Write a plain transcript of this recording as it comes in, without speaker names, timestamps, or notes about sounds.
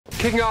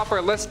Kicking off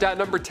our list at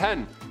number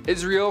 10.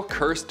 Israel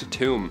Cursed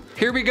Tomb.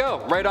 Here we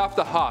go, right off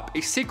the hop.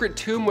 A secret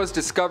tomb was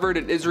discovered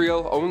in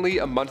Israel only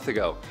a month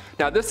ago.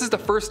 Now this is the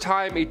first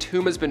time a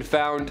tomb has been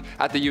found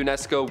at the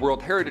UNESCO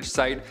World Heritage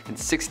Site in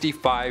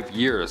 65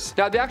 years.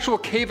 Now the actual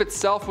cave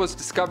itself was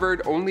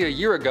discovered only a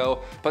year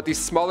ago, but these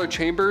smaller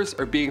chambers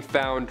are being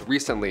found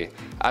recently,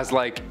 as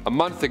like a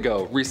month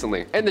ago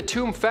recently. And the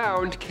tomb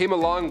found came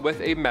along with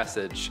a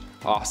message.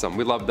 Awesome,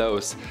 we love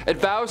those. It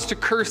vows to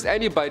curse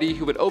anybody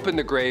who would open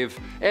the grave,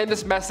 and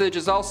this message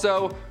is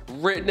also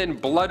written in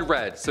blood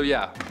red, so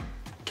yeah.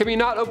 Can we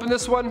not open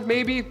this one,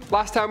 maybe?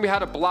 Last time we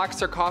had a black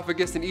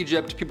sarcophagus in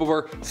Egypt, people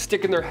were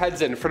sticking their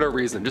heads in for no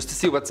reason, just to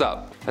see what's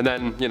up. And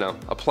then, you know,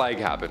 a plague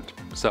happened.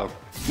 So,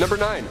 number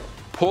 9,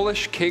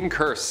 Polish King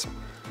Curse.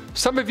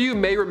 Some of you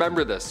may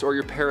remember this, or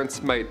your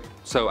parents might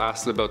so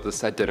ask them about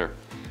this at dinner.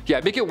 Yeah,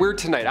 make it weird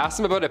tonight. Ask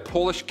them about a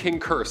Polish king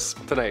curse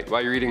tonight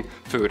while you're eating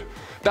food.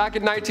 Back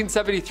in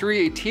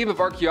 1973, a team of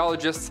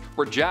archaeologists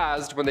were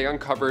jazzed when they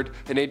uncovered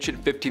an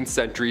ancient 15th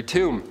century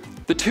tomb.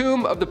 The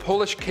tomb of the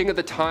Polish king at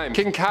the time,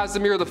 King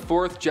Casimir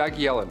IV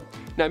Jagiellon.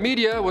 Now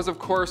media was of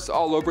course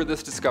all over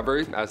this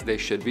discovery, as they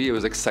should be, it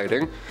was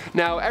exciting.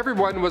 Now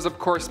everyone was of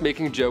course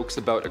making jokes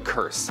about a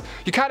curse.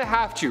 You kinda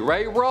have to,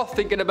 right? We're all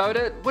thinking about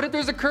it. What if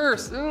there's a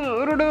curse?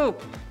 I don't know.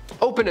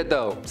 Open it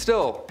though,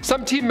 still.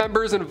 Some team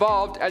members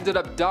involved ended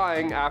up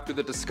dying after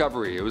the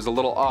discovery. It was a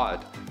little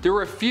odd. There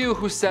were a few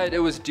who said it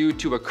was due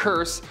to a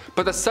curse,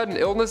 but the sudden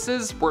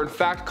illnesses were in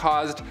fact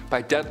caused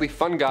by deadly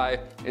fungi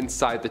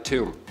inside the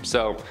tomb.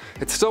 So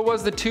it still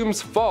was the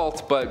tomb's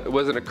fault, but it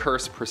wasn't a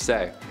curse per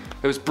se.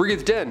 It was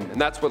breathed in, and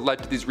that's what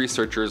led to these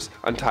researchers'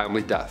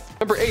 untimely death.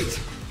 Number 8,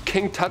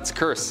 King Tut's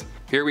Curse.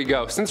 Here we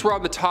go. Since we're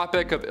on the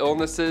topic of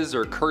illnesses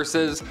or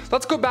curses,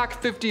 let's go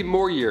back 50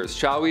 more years,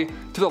 shall we?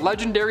 To the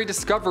legendary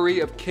discovery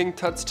of King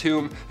Tut's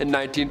tomb in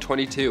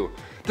 1922.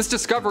 This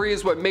discovery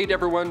is what made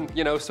everyone,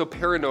 you know, so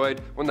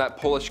paranoid when that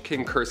Polish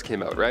king curse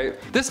came out,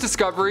 right? This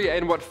discovery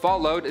and what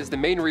followed is the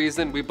main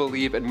reason we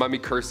believe in mummy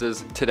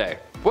curses today.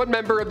 One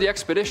member of the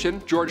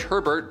expedition, George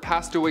Herbert,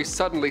 passed away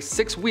suddenly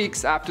 6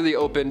 weeks after they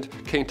opened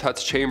King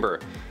Tut's chamber.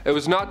 It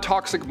was not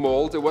toxic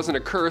mold, it wasn't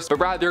a curse, but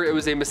rather it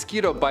was a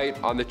mosquito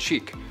bite on the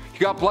cheek.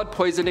 He got blood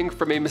poisoning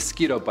from a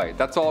mosquito bite,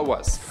 that's all it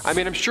was. I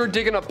mean, I'm sure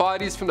digging up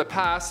bodies from the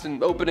past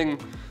and opening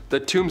the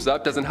tombs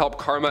up doesn't help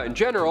karma in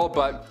general,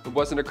 but it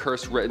wasn't a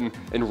curse written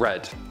in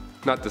red.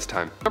 Not this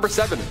time. Number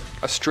 7,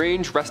 a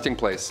strange resting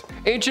place.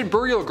 Ancient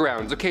burial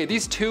grounds. Okay,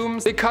 these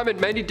tombs, they come in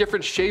many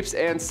different shapes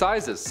and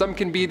sizes. Some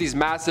can be these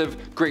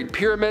massive Great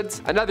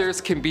Pyramids, and others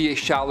can be a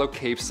shallow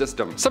cave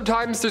system.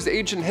 Sometimes there's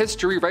ancient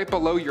history right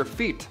below your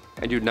feet,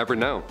 and you'd never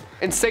know.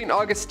 In St.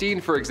 Augustine,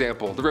 for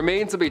example, the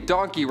remains of a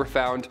donkey were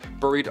found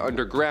buried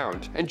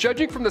underground. And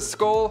judging from the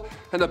skull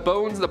and the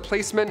bones and the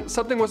placement,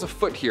 something was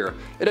afoot here.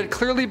 It had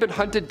clearly been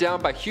hunted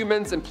down by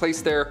humans and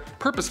placed there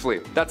purposefully.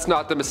 That's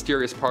not the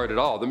mysterious part at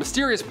all. The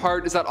mysterious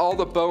part is that all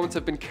the bones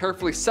have been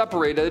carefully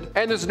separated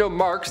and there's no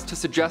marks to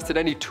suggest that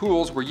any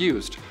tools were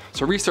used.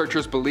 So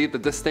researchers believe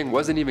that this thing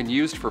wasn't even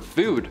used for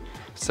food.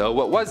 So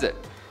what was it?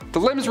 The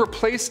limbs were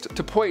placed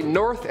to point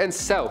north and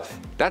south.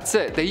 That's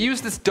it. They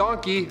used this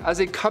donkey as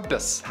a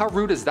compass. How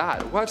rude is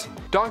that? What?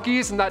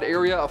 Donkeys in that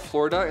area of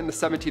Florida in the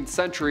 17th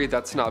century,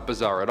 that's not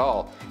bizarre at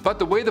all. But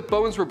the way the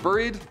bones were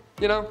buried,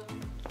 you know,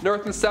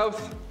 north and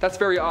south, that's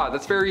very odd.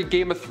 That's very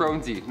Game of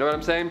Thronesy. You know what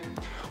I'm saying?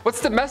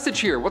 What's the message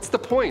here? What's the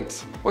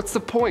point? What's the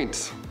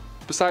point?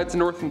 Besides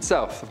north and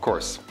south, of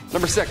course.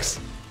 Number 6,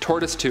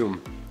 Tortoise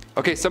Tomb.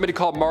 Okay, somebody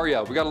called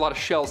Mario. We got a lot of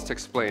shells to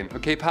explain.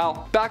 Okay,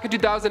 pal? Back in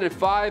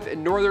 2005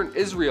 in northern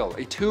Israel,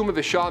 a tomb of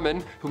a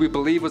shaman, who we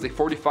believe was a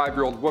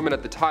 45-year-old woman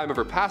at the time of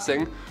her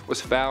passing, was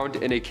found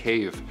in a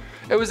cave.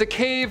 It was a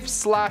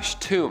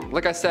cave/tomb.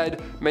 Like I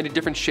said, many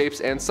different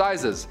shapes and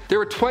sizes. There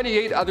were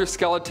 28 other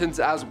skeletons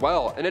as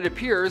well, and it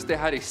appears they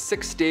had a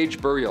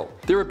 6-stage burial.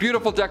 There were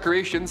beautiful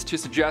decorations to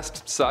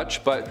suggest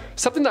such, but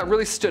something that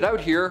really stood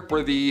out here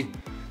were the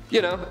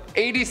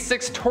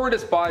 86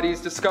 tortoise bodies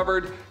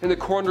discovered in the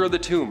corner of the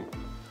tomb.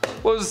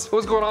 What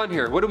was going on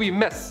here? What did we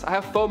miss? I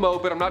have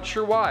FOMO, but I'm not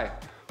sure why.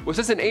 Was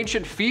this an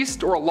ancient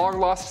feast or a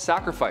long-lost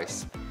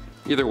sacrifice?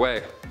 Either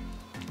way,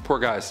 poor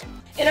guys.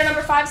 In our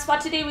number 5 spot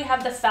today, we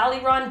have the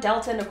Phaleron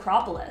Delta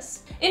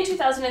Necropolis. In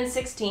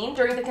 2016,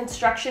 during the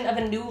construction of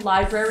a new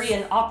library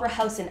and opera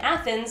house in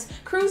Athens,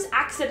 crews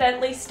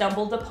accidentally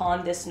stumbled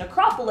upon this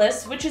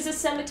necropolis, which is a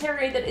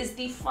cemetery that is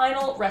the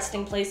final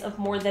resting place of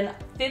more than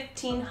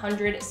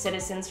 1,500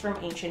 citizens from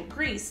ancient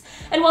Greece.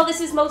 And while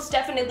this is most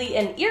definitely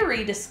an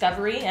eerie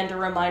discovery and a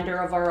reminder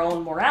of our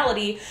own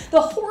morality, the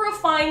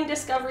horrifying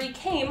discovery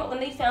came when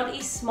they found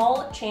a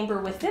small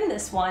chamber within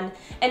this one,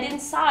 and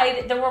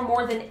inside there were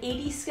more than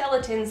 80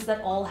 skeletons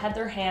that all had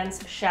their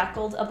hands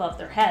shackled above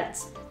their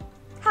heads.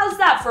 How's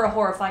that for a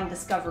horrifying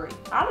discovery?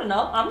 I don't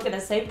know, I'm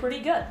gonna say pretty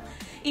good.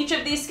 Each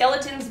of these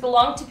skeletons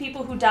belonged to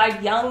people who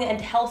died young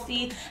and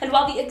healthy, and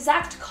while the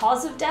exact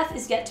cause of death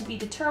is yet to be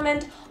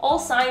determined, all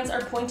signs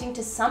are pointing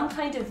to some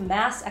kind of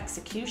mass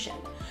execution.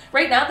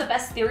 Right now, the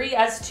best theory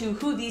as to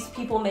who these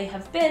people may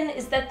have been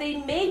is that they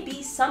may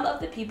be some of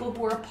the people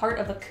who were a part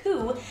of a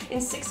coup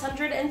in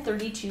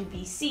 632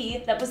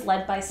 BC that was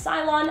led by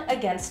Cylon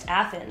against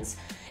Athens.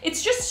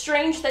 It's just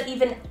strange that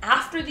even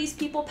after these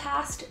people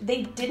passed,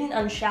 they didn't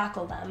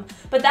unshackle them,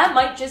 but that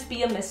might just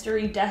be a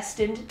mystery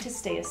destined to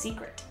stay a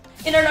secret.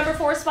 In our number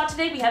 4 spot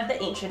today, we have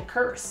the ancient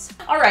curse.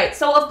 Alright,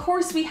 so of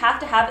course we have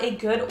to have a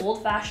good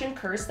old-fashioned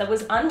curse that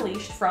was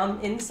unleashed from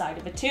inside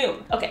of a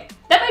tomb. Okay,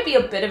 that might be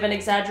a bit of an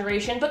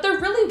exaggeration, but there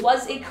really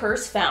was a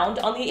curse found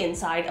on the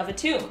inside of a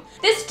tomb.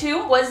 This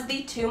tomb was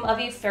the tomb of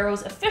a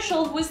pharaoh's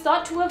official who was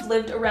thought to have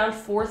lived around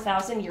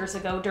 4,000 years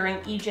ago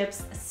during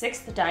Egypt's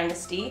 6th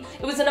dynasty.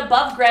 It was an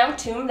above-ground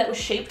tomb that was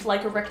shaped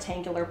like a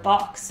rectangular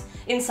box.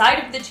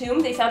 Inside of the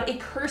tomb, they found a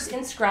curse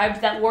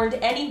inscribed that warned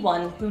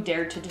anyone who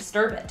dared to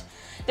disturb it.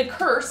 The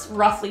curse,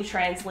 roughly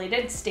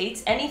translated,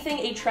 states anything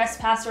a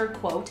trespasser,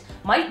 quote,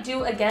 might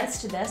do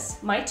against this,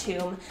 my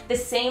tomb, the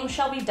same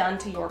shall be done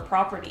to your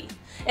property.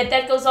 It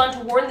then goes on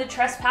to warn the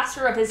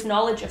trespasser of his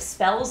knowledge of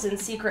spells and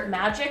secret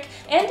magic,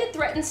 and it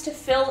threatens to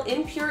fill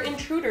impure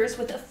intruders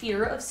with a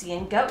fear of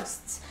seeing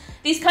ghosts.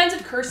 These kinds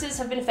of curses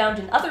have been found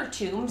in other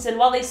tombs, and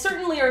while they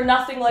certainly are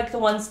nothing like the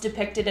ones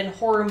depicted in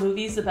horror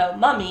movies about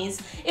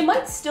mummies, it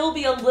might still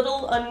be a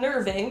little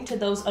unnerving to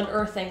those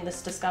unearthing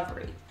this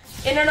discovery.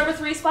 In our number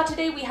 3 spot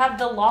today, we have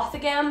the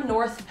Lothagam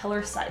North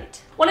Pillar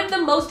Site. One of the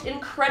most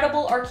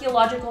incredible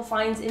archaeological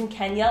finds in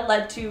Kenya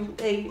led to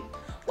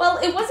well,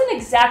 it wasn't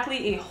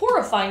exactly a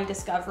horrifying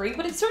discovery,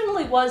 but it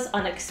certainly was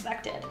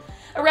unexpected.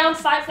 Around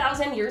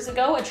 5,000 years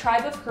ago, a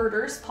tribe of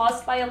herders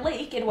paused by a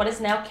lake in what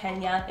is now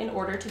Kenya in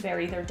order to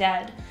bury their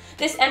dead.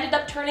 This ended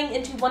up turning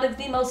into one of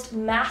the most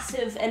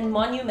massive and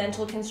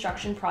monumental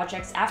construction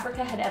projects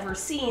Africa had ever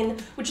seen,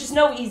 which is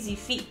no easy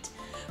feat.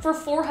 For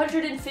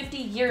 450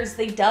 years,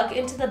 they dug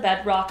into the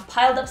bedrock,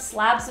 piled up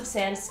slabs of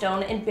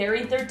sandstone, and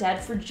buried their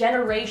dead for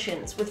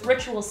generations with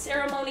ritual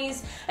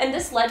ceremonies, and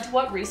this led to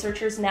what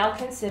researchers now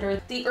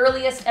consider the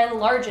earliest and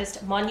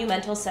largest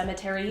monumental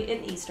cemetery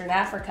in Eastern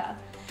Africa.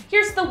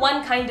 Here's the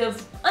one kind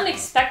of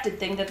unexpected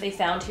thing that they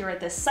found here at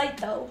this site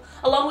though.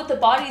 Along with the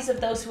bodies of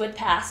those who had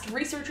passed,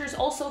 researchers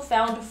also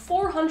found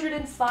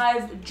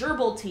 405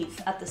 gerbil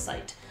teeth at the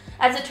site.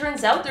 As it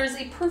turns out, there's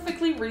a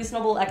perfectly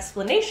reasonable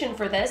explanation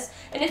for this,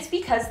 and it's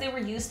because they were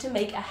used to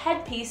make a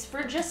headpiece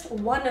for just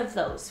one of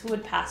those who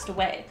had passed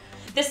away.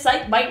 This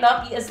site might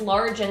not be as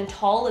large and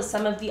tall as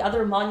some of the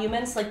other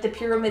monuments like the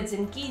pyramids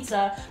in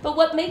Giza, but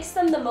what makes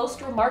them the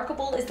most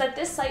remarkable is that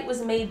this site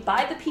was made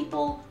by the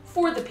people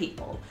for the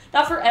people.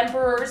 Not for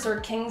emperors or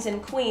kings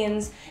and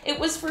queens, it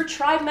was for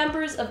tribe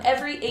members of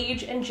every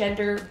age and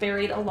gender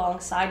buried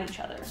alongside each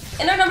other.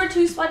 In our number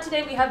 2 spot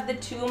today, we have the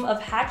tomb of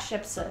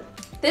Hatshepsut.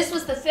 This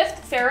was the 5th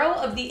pharaoh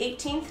of the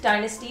 18th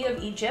dynasty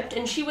of Egypt,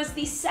 and she was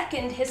the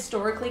 2nd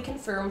historically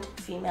confirmed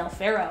female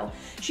pharaoh.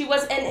 She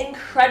was an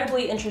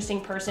incredibly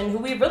interesting person who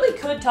we really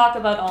could talk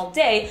about all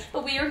day,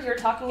 but we are here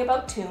talking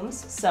about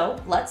tombs,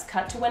 so let's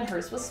cut to when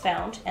hers was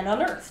found and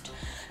unearthed.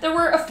 There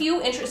were a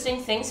few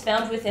interesting things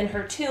found within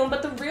her tomb,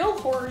 but the real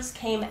horrors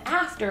came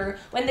after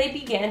when they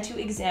began to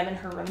examine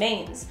her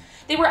remains.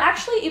 They were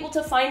actually able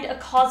to find a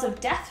cause of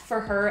death for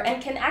her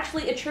and can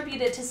actually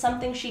attribute it to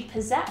something she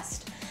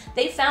possessed.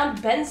 They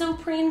found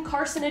benzoprene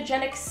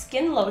carcinogenic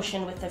skin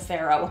lotion with the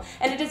pharaoh,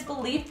 and it is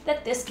believed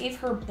that this gave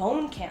her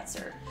bone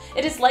cancer.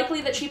 It is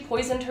likely that she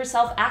poisoned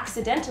herself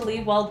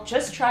accidentally while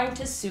just trying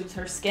to soothe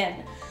her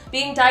skin.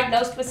 Being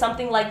diagnosed with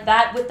something like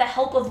that with the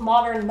help of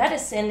modern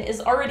medicine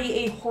is already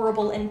a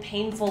horrible and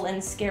painful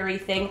and scary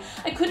thing.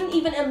 I couldn't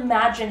even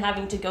imagine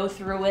having to go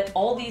through it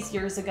all these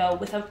years ago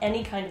without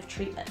any kind of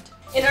treatment.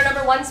 In our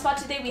number 1 spot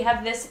today, we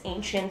have this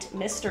ancient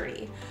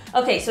mystery.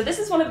 Okay, so this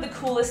is one of the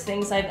coolest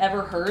things I've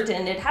ever heard,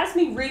 and it has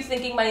me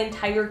rethinking my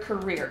entire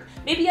career.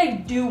 Maybe I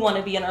do want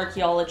to be an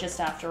archaeologist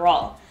after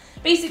all.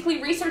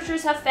 Basically,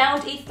 researchers have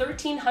found a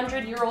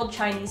 1,300-year-old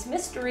Chinese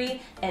mystery,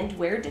 and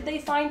where did they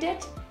find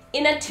it?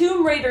 In a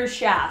Tomb Raider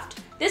shaft.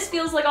 This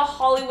feels like a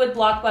Hollywood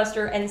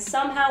blockbuster, and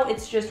somehow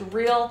it's just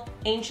real,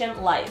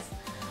 ancient life.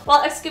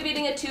 While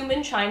excavating a tomb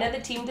in China, the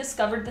team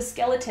discovered the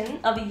skeleton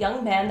of a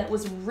young man that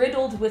was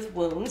riddled with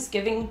wounds,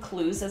 giving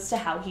clues as to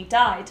how he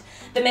died.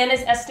 The man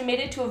is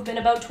estimated to have been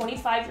about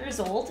 25 years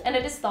old, and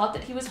it is thought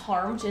that he was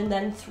harmed and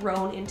then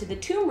thrown into the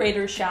Tomb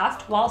Raider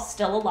shaft while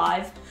still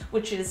alive,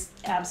 which is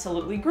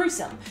absolutely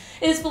gruesome.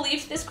 It is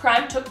believed this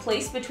crime took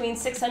place between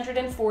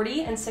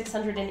 640 and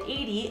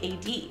 680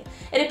 AD.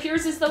 It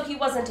appears as though he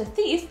wasn't a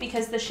thief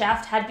because the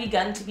shaft had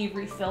begun to be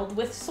refilled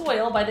with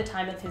soil by the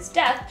time of his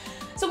death,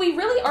 so we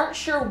really aren't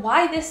sure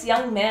why this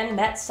young man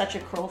met such a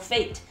cruel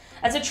fate.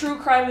 As a true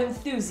crime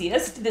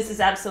enthusiast, this is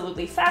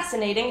absolutely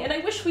fascinating, and I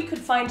wish we could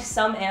find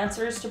some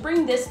answers to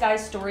bring this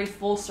guy's story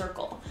full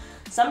circle.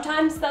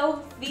 Sometimes,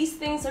 though, these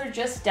things are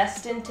just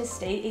destined to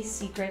stay a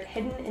secret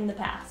hidden in the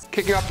past.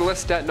 Kicking off the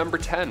list at number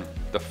 10,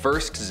 the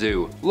first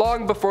zoo.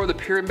 Long before the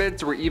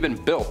pyramids were even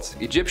built,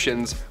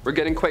 Egyptians were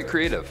getting quite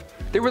creative.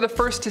 They were the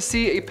first to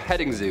see a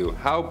petting zoo.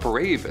 How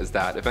brave is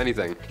that, if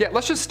anything? Yeah,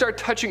 let's just start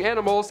touching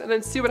animals and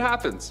then see what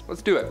happens.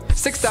 Let's do it.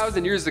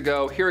 6,000 years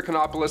ago,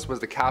 Hierakonpolis was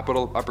the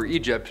capital of Upper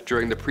Egypt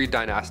during the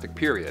pre-dynastic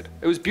period.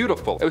 It was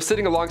beautiful. It was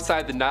sitting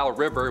alongside the Nile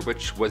River,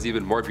 which was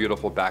even more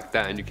beautiful back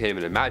then, you can't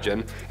even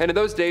imagine. And in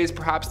those days,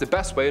 perhaps the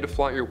best way to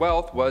flaunt your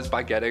wealth was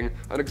by getting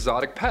an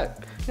exotic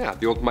pet. Yeah,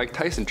 the old Mike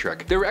Tyson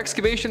trick. There were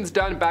excavations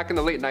done back in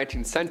the late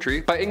 19th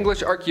century by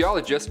English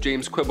archaeologists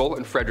James Quibble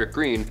and Frederick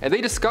Green, and they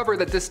discovered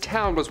that this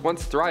town was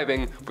once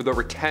thriving with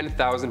over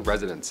 10,000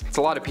 residents. It's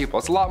a lot of people.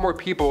 It's a lot more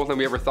people than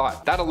we ever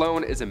thought. That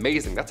alone is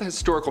amazing. That's a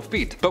historical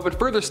feat. But when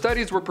further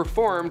studies were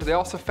performed, they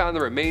also found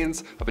the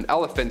remains of an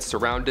elephant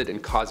surrounded in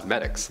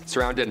cosmetics,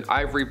 surrounded in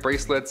ivory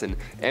bracelets and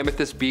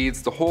amethyst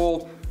beads, the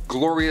whole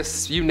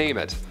glorious, you name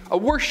it. A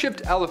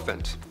worshipped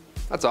elephant.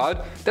 That's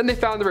odd. Then they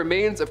found the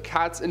remains of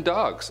cats and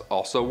dogs,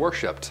 also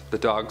worshipped. The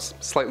dogs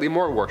slightly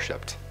more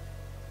worshipped.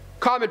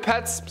 Common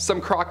pets, some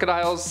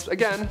crocodiles,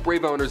 again,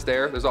 brave owners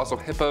there. There's also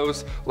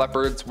hippos,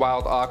 leopards,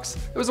 wild ox.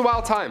 It was a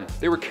wild time.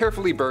 They were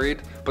carefully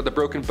buried, but the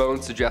broken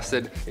bones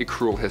suggested a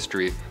cruel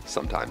history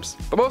sometimes.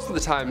 But most of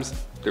the times,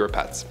 they were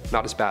pets.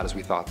 Not as bad as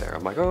we thought there.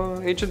 I'm like,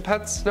 oh, ancient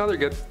pets? No, they're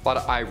good. A lot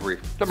of ivory.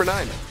 Number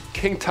 9,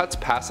 King Tut's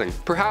passing.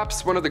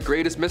 Perhaps one of the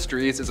greatest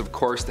mysteries is of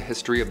course the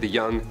history of the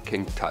young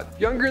King Tut.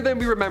 Younger than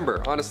we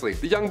remember, honestly.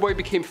 The young boy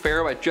became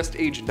pharaoh at just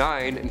age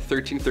 9 in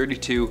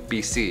 1332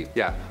 BC.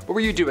 Yeah, what were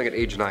you doing at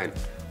age 9?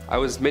 I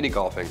was mini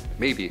golfing,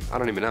 maybe, I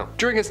don't even know.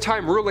 During his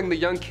time ruling, the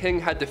young king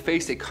had to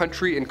face a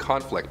country in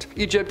conflict.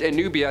 Egypt and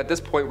Nubia at this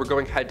point were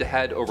going head to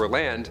head over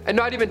land, and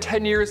not even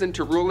 10 years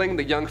into ruling,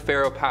 the young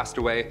pharaoh passed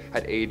away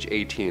at age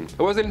 18. It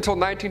wasn't until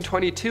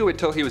 1922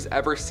 until he was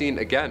ever seen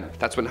again.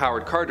 That's when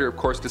Howard Carter, of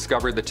course,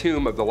 discovered the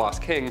tomb of the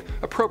lost king,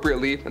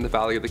 appropriately in the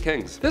Valley of the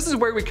Kings. This is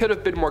where we could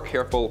have been more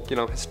careful,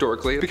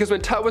 historically, because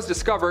when Tut was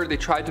discovered, they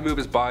tried to move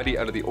his body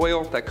out of the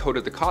oil that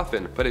coated the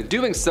coffin, but in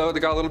doing so, they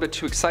got a little bit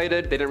too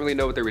excited. They didn't really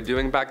know what they were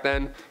doing back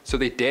then, so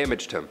they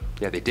damaged him.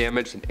 Yeah, they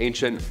damaged an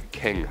ancient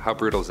king. How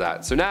brutal is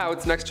that? So now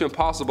it's next to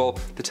impossible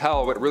to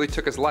tell what really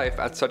took his life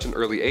at such an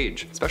early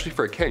age, especially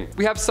for a king.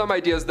 We have some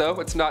ideas though,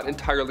 it's not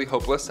entirely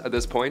hopeless at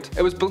this point.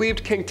 It was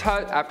believed King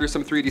Tut, after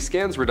some 3D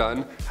scans were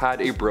done,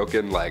 had a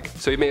broken leg.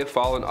 So he may have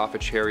fallen off a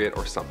chariot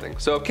or something.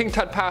 So if King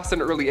Tut passed at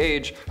an early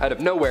age, out of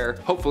nowhere,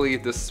 hopefully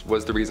this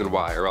was the reason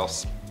why, or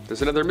else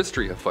there's another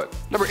mystery afoot.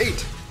 Number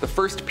 8, the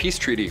first peace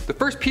treaty. The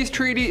first peace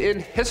treaty in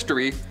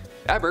history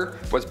ever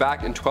was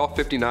back in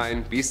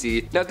 1259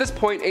 BC. Now at this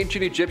point,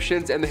 ancient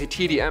Egyptians and the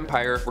Hittite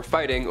Empire were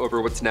fighting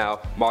over what's now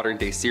modern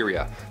day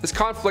Syria. This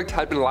conflict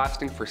had been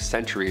lasting for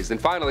centuries,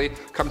 and finally,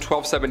 come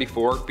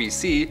 1274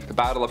 BC, the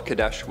Battle of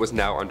Kadesh was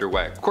now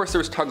underway. Of course, there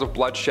was tons of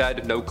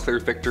bloodshed, no clear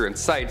victor in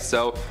sight,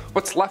 so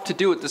what's left to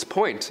do at this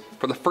point?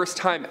 For the first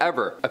time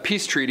ever, a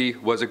peace treaty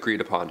was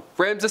agreed upon.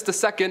 Ramses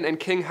II and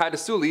King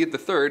Hattusili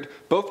III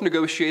both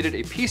negotiated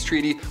a peace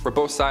treaty where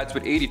both sides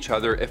would aid each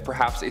other if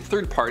perhaps a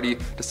third party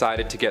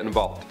decided to get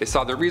involved. They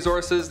saw their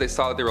resources, they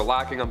saw that they were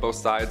lacking on both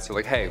sides, so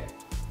like, hey,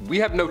 we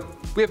have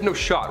no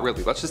shot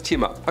really, let's just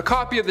team up. A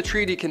copy of the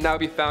treaty can now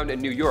be found in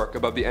New York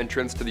above the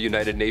entrance to the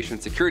United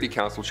Nations Security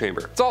Council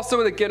chamber. It's also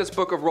in the Guinness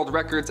Book of World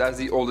Records as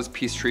the oldest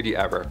peace treaty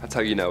ever. That's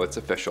how you know it's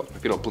official,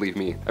 if you don't believe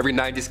me. Every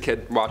 90s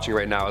kid watching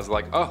right now is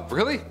like, oh,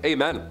 really?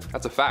 Amen.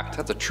 That's a fact.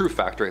 That's a true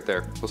fact right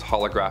there. Those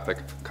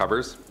holographic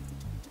covers.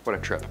 What a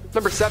trip.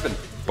 Number 7,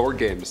 board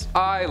games.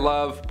 I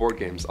love board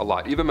games a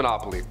lot, even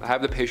Monopoly. I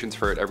have the patience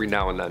for it every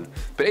now and then.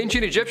 But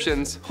ancient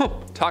Egyptians,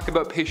 talk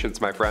about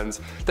patience, my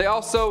friends. They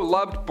also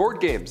loved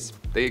board games.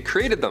 They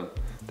created them.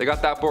 They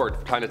got that board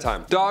from time to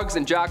time. Dogs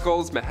and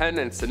Jackals, Mehen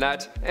and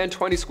Senet, and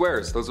 20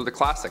 Squares, those are the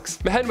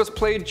classics. Mehen was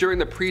played during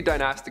the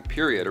pre-dynastic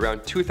period,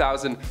 around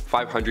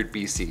 2500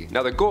 BC.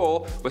 Now the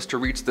goal was to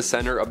reach the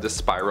center of the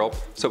spiral,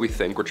 so we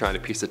think we're trying to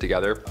piece it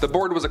together. The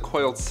board was a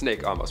coiled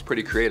snake almost,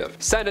 pretty creative.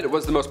 Senet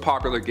was the most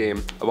popular game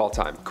of all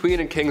time.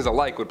 Queen and kings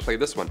alike would play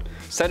this one.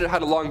 Senet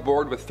had a long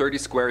board with 30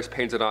 squares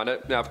painted on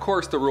it. Now of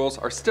course the rules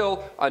are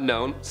still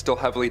unknown, still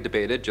heavily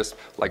debated, just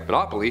like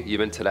Monopoly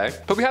even today.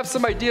 But we have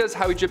some ideas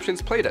how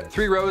Egyptians played it.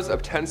 3 rows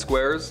of 10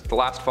 squares, the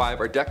last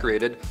 5 are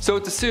decorated, so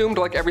it's assumed,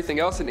 like everything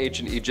else in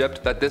ancient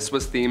Egypt, that this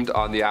was themed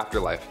on the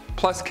afterlife.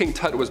 Plus King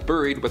Tut was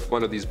buried with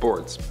one of these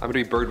boards. I'm gonna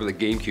be buried with a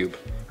GameCube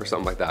or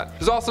something like that.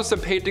 There's also some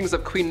paintings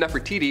of Queen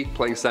Nefertiti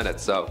playing Senet,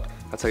 so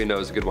that's how you know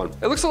it's a good one.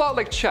 It looks a lot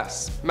like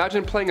chess.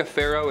 Imagine playing a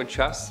pharaoh in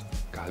chess.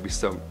 God, I'd be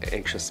so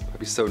anxious. I'd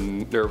be so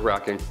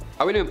nerve-wracking.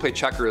 I wouldn't even play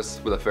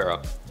checkers with a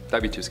pharaoh.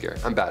 That'd be too scary.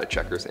 I'm bad at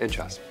checkers and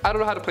chess. I don't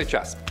know how to play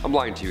chess. I'm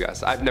lying to you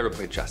guys. I've never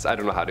played chess. I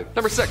don't know how to.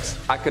 Number 6,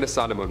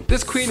 Akhenaten.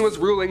 This queen was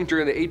ruling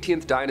during the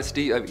 18th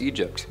dynasty of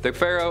Egypt. The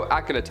pharaoh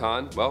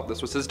Akhenaten, well,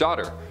 this was his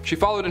daughter. She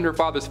followed in her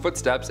father's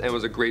footsteps and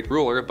was a great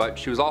ruler, but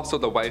she was also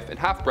the wife and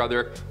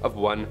half-brother of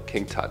one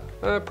King Tut.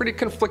 A pretty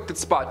conflicted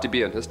spot to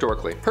be in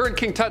historically. Her and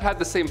King Tut had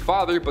the same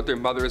father, but their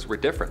mothers were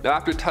different. Now,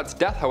 after Tut's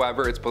death,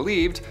 however, it's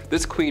believed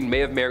this queen may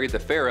have married the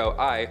pharaoh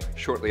Ai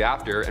shortly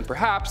after, and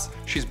perhaps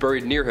she's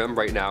buried near him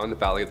right now in the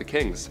Valley of the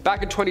Kings.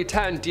 Back in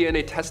 2010,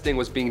 DNA testing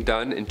was being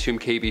done in tomb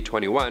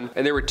KB21,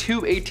 and there were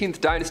 2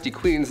 18th dynasty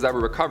queens that were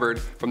recovered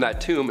from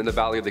that tomb in the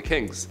Valley of the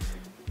Kings.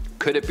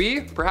 Could it be?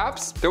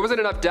 Perhaps? There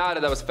wasn't enough data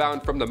that was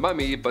found from the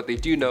mummy, but they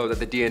do know that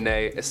the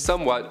DNA is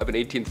somewhat of an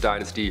 18th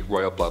dynasty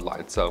royal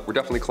bloodline, so we're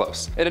definitely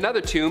close. In another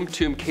tomb,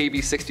 tomb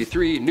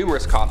KB63,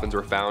 numerous coffins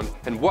were found,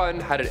 and one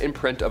had an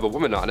imprint of a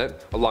woman on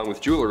it, along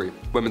with jewelry,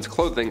 women's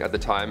clothing at the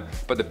time,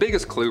 but the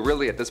biggest clue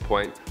really at this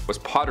point was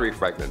pottery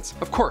fragments.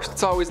 Of course,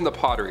 it's always in the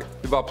pottery.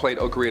 We've all played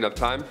Ocarina of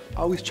Time,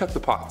 always check the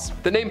pots.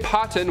 The name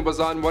Potton was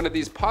on one of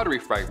these pottery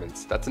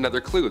fragments. That's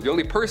another clue. The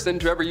only person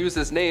to ever use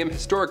this name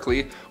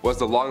historically was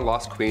the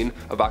long-lost queen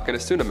of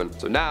Akhenaten.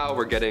 So now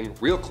we're getting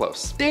real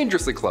close.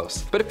 Dangerously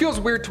close. But it feels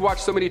weird to watch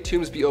so many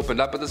tombs be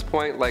opened up at this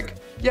point. Like,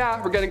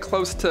 yeah, we're getting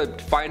close to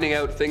finding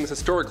out things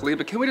historically,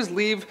 but can we just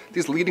leave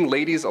these leading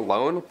ladies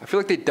alone? I feel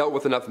like they dealt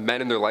with enough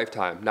men in their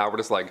lifetime. Now we're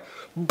just like,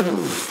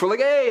 we're like,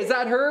 hey, is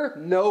that her?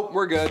 Nope,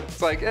 we're good.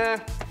 It's like,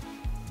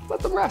 let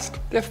them rest.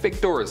 They have fake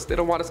doors. They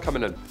don't want us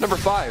coming in. Number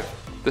 5.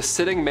 The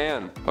Sitting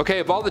Man. Okay,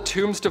 of all the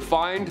tombs to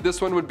find,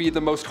 this one would be the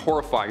most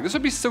horrifying. This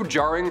would be so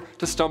jarring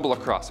to stumble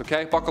across,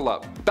 okay? Buckle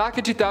up. Back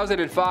in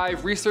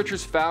 2005,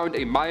 researchers found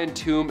a Mayan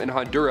tomb in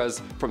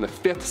Honduras from the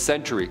 5th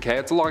century, okay?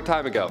 It's a long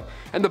time ago.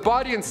 And the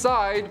body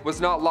inside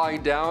was not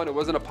lying down. It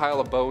wasn't a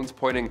pile of bones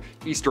pointing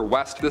east or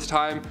west this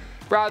time.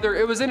 Rather,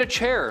 it was in a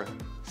chair,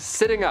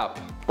 sitting up,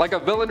 like a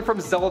villain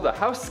from Zelda.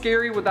 How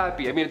scary would that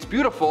be? I mean, it's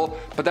beautiful,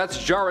 but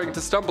that's jarring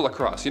to stumble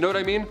across, you know what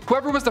I mean?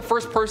 Whoever was the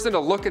first person to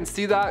look and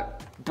see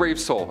that, brave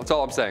soul, that's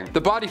all I'm saying.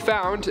 The body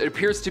found, it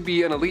appears to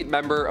be an elite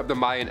member of the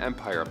Mayan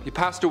Empire. He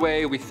passed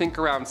away, we think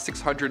around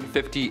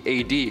 650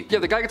 AD. Yeah,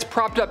 the guy gets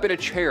propped up in a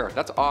chair,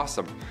 that's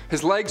awesome.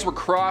 His legs were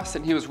crossed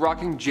and he was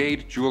rocking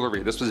jade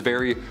jewelry. This was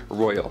very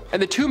royal.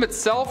 And the tomb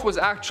itself was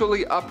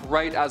actually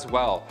upright as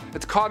well.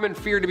 It's common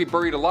fear to be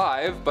buried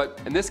alive, but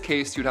in this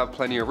case, you'd have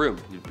plenty of room.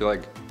 You'd be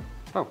like,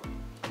 oh,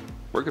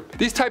 we're good.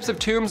 These types of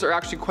tombs are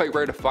actually quite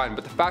rare to find,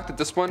 but the fact that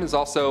this one is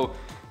also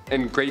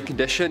in great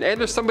condition and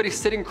there's somebody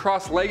sitting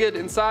cross-legged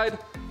inside,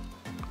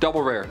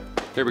 double rare.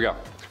 Here we go.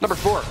 Number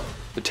 4.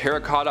 The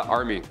Terracotta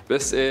Army.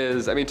 This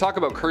is, I mean, talk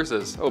about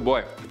curses. Oh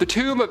boy. The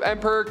tomb of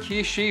Emperor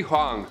Qi Shi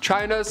Huang,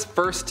 China's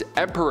first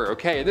emperor.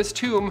 Okay, in this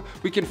tomb,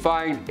 we can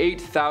find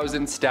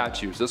 8,000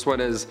 statues. This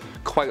one is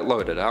quite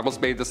loaded. I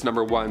almost made this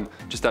number 1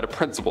 just out of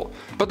principle.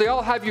 But they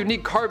all have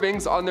unique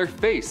carvings on their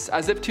face,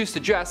 as if to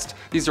suggest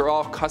these are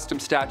all custom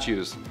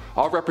statues,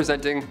 all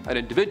representing an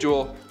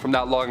individual from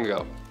that long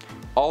ago.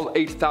 All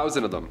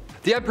 8,000 of them.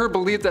 The emperor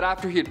believed that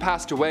after he had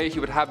passed away, he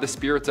would have the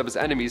spirits of his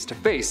enemies to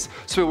face,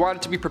 so he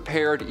wanted to be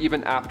prepared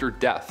even after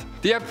death.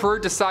 The emperor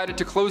decided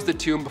to close the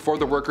tomb before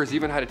the workers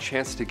even had a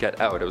chance to get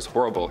out. It was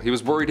horrible. He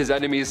was worried his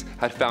enemies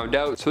had found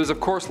out. So there's of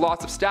course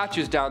lots of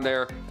statues down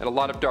there and a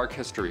lot of dark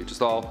history,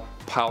 just all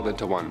piled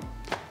into one.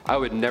 I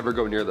would never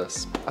go near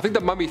this. I think the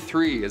Mummy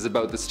 3 is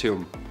about this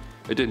tomb.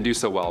 It didn't do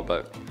so well,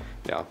 but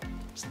yeah.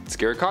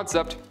 Scary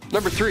concept.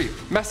 Number 3,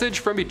 message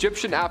from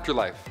Egyptian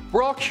afterlife.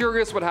 We're all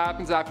curious what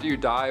happens after you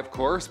die, of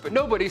course, but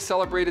nobody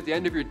celebrated the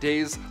end of your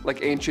days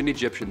like ancient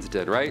Egyptians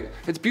did, right?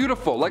 It's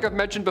beautiful. Like I've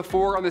mentioned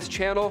before on this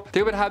channel,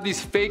 they would have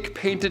these fake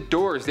painted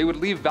doors. They would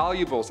leave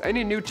valuables.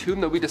 Any new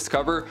tomb that we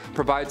discover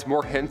provides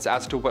more hints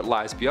as to what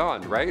lies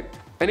beyond, right?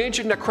 An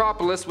ancient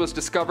necropolis was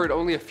discovered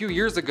only a few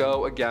years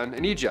ago, again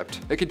in Egypt.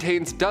 It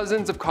contains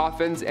dozens of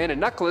coffins and a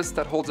necklace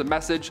that holds a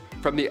message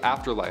from the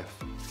afterlife.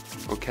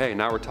 Okay,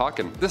 now we're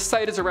talking. This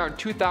site is around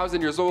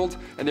 2,000 years old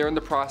and they're in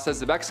the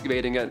process of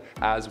excavating it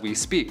as we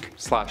speak,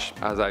 slash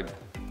as I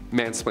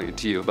mansplain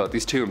to you about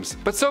these tombs.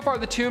 But so far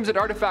the tombs and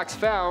artifacts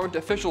found,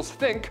 officials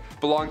think,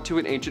 belong to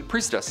an ancient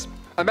priestess.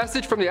 A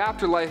message from the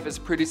afterlife is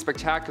pretty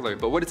spectacular,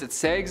 but what does it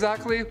say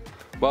exactly?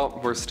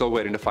 Well, we're still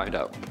waiting to find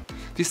out.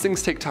 These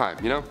things take time,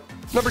 you know?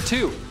 Number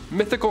 2,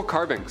 mythical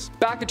carvings.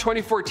 Back in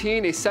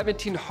 2014, a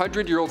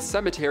 1,700-year-old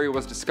cemetery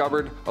was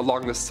discovered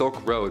along the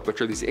Silk Road, which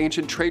are these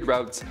ancient trade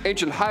routes,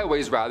 ancient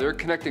highways rather,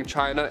 connecting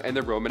China and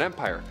the Roman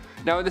Empire.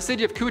 Now in the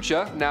city of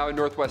Kucha, now in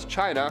northwest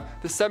China,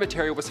 the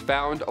cemetery was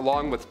found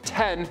along with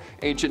 10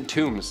 ancient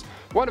tombs,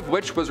 one of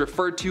which was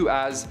referred to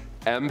as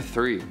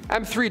M3.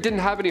 M3 didn't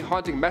have any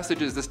haunting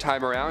messages this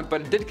time around,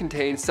 but it did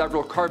contain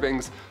several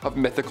carvings of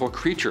mythical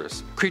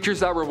creatures.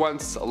 Creatures that were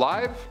once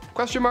alive?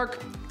 Question mark?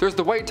 There's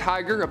the white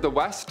tiger of the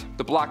west,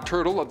 the black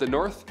turtle of the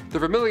north, the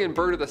vermilion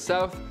bird of the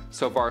south,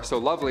 so far so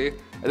lovely,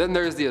 and then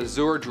there's the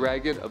azure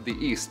dragon of the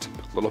east,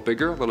 a little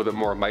bigger, a little bit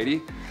more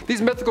mighty.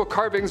 These mythical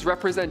carvings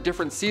represent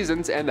different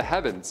seasons and the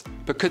heavens,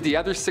 but could the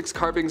other 6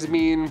 carvings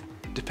mean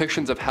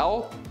depictions of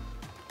hell?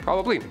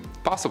 Probably,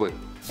 possibly.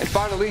 And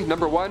finally,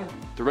 number 1,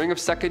 the Ring of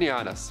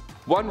Seconianus.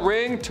 One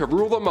ring to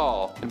rule them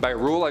all. And by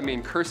rule, I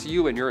mean curse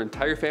you and your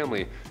entire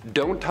family.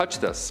 Don't touch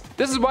this.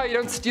 This is why you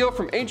don't steal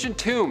from ancient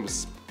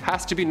tombs.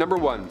 Has to be number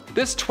 1.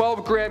 This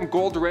 12-gram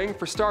gold ring,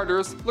 for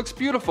starters, looks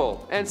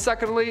beautiful, and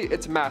secondly,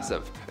 it's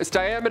massive. Its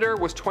diameter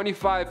was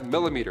 25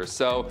 millimeters,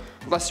 so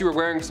unless you were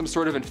wearing some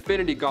sort of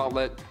infinity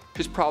gauntlet,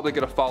 she's probably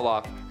gonna fall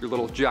off your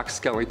little Jack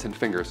Skellington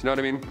fingers, you know what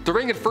I mean? The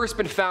ring had first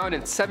been found in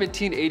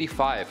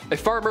 1785. A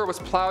farmer was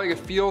plowing a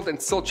field in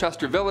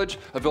Silchester Village,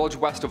 a village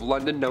west of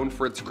London known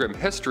for its grim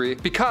history,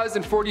 because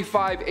in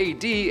 45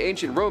 AD,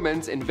 ancient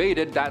Romans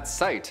invaded that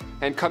site,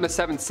 and come the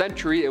 7th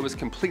century, it was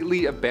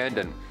completely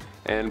abandoned.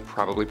 And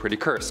probably pretty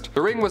cursed.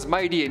 The ring was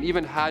mighty and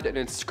even had an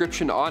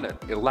inscription on it,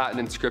 a Latin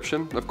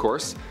inscription, of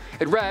course.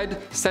 It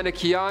read,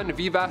 Senequian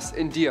vivas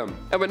indium.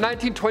 And when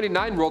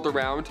 1929 rolled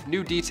around,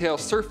 new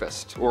details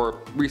surfaced,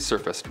 or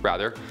resurfaced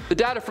rather. The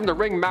data from the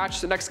ring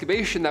matched an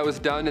excavation that was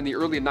done in the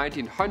early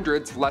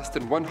 1900s less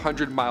than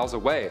 100 miles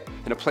away,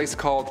 in a place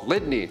called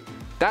Lydney.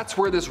 That's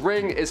where this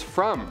ring is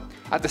from.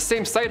 At the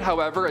same site,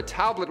 however, a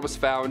tablet was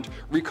found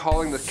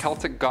recalling the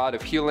Celtic god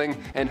of healing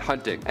and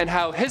hunting, and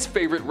how his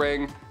favorite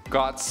ring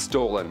got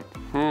stolen.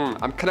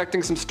 I'm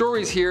connecting some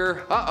stories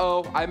here.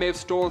 Uh-oh, I may have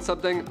stolen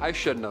something I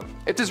shouldn't have.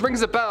 If this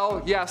rings a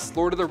bell, yes,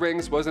 Lord of the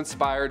Rings was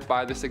inspired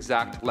by this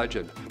exact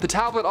legend. The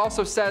tablet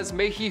also says,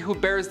 may he who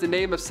bears the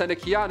name of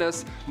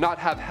Senequianus not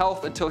have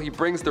health until he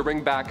brings the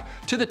ring back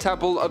to the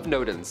Temple of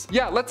Nodens.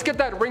 Yeah, let's get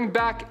that ring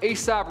back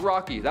ASAP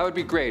Rocky, that would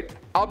be great.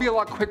 I'll be a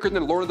lot quicker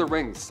than Lord of the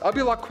Rings. I'll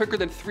be a lot quicker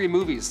than 3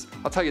 movies,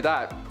 I'll tell you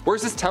that.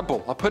 Where's this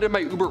temple? I'll put it in my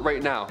Uber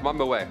right now, I'm on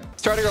my way.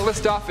 Starting our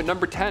list off at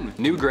number 10,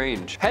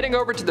 Newgrange. Heading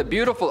over to the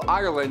beautiful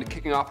Ireland,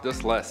 kicking off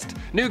this list.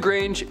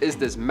 Newgrange is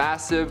this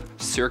massive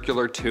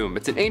circular tomb.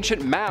 It's an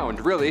ancient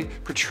mound, really,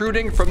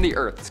 protruding from the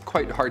earth. It's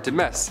quite hard to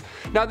miss.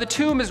 Now the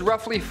tomb is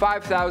roughly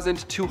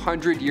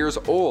 5,200 years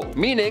old,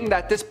 meaning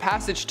that this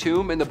passage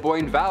tomb in the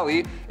Boyne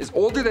Valley is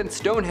older than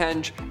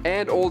Stonehenge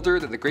and older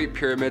than the Great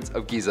Pyramids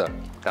of Giza.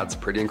 That's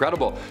pretty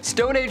incredible.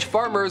 Stone Age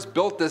farmers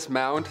built this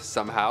mound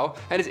somehow,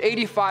 and is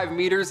 85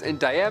 meters in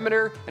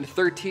diameter and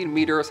 13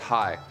 meters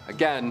high.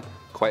 Again,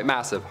 quite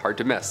massive, hard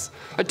to miss.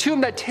 A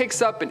tomb that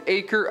takes up an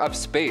acre of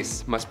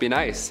space, must be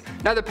nice.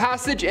 Now the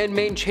passage and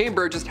main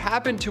chamber just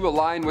happen to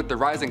align with the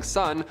rising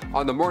sun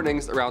on the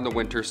mornings around the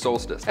winter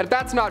solstice. And if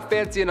that's not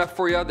fancy enough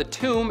for you, the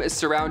tomb is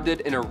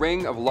surrounded in a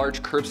ring of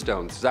large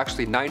curbstones. There's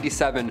actually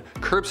 97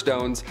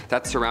 curbstones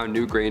that surround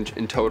Newgrange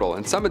in total,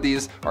 and some of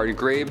these are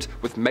engraved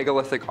with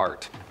megalithic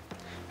art.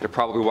 And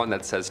probably one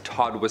that says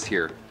Todd was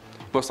here.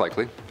 Most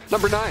likely.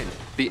 Number 9,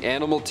 the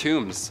animal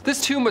tombs.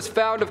 This tomb was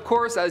found, of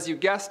course, as you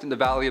guessed, in the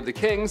Valley of the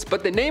Kings,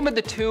 but the name of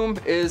the tomb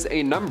is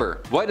a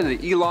number. What in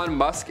the Elon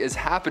Musk is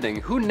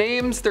happening? Who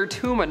names their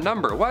tomb a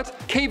number? What?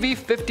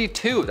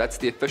 KV52, that's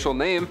the official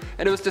name,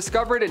 and it was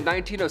discovered in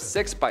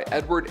 1906 by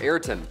Edward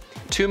Ayrton.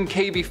 Tomb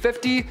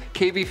KV50,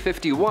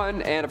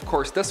 KV51, and of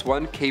course this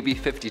one,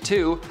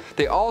 KV52,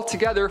 they all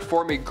together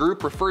form a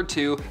group referred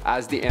to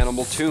as the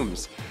animal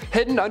tombs.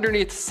 Hidden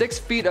underneath 6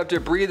 feet of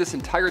debris this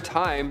entire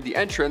time, the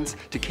entrance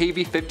to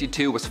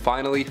KV52 was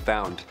finally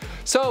found.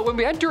 So when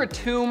we enter a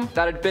tomb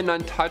that had been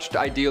untouched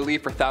ideally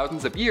for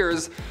thousands of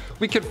years,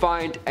 we could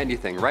find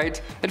anything,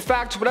 right? In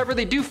fact, whatever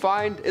they do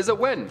find is a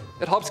win.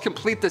 It helps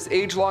complete this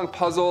age-long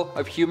puzzle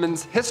of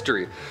humans'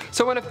 history.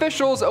 So when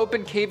officials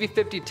opened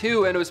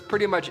KV52 and it was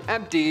pretty much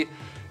empty,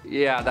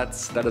 yeah, that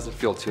doesn't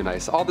feel too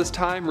nice. All this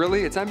time,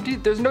 really? It's empty?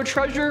 There's no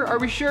treasure? Are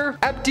we sure?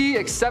 Empty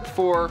except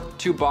for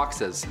 2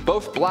 boxes,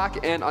 both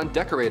black and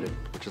undecorated,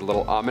 which is a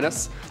little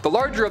ominous. The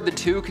larger of the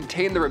 2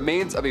 contained the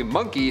remains of a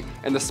monkey,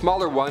 and the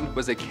smaller one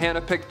was a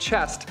canopic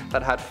chest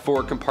that had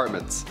 4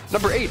 compartments.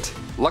 Number 8,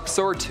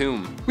 Luxor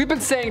Tomb. We've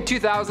been saying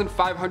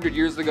 2,500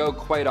 years ago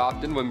quite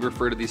often when we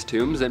refer to these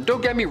tombs, and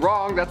don't get me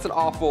wrong, that's an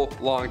awful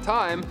long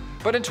time.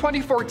 But in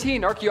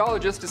 2014,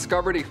 archaeologists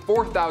discovered a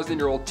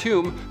 4,000-year-old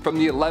tomb from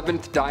the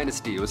 11th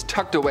dynasty. It was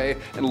tucked away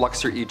in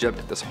Luxor,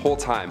 Egypt this whole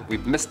time.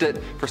 We've missed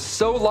it for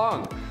so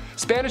long.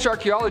 Spanish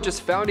archaeologists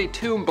found a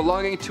tomb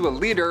belonging to a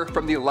leader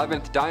from the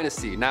 11th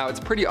dynasty. Now, it's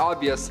pretty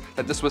obvious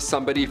that this was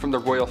somebody from the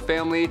royal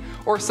family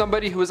or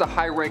somebody who was a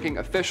high-ranking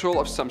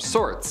official of some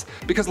sorts,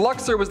 because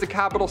Luxor was the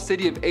capital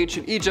city of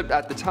ancient Egypt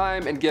at the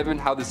time, and given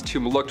how this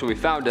tomb looked when we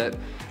found it,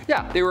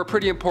 yeah, they were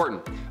pretty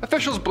important.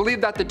 Officials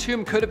believe that the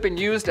tomb could have been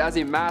used as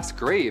a mass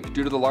grave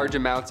due to the large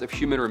amounts of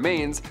human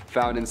remains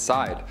found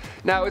inside.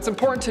 Now, it's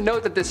important to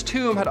note that this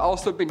tomb had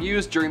also been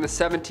used during the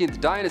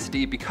 17th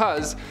dynasty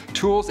because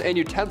tools and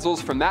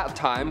utensils from that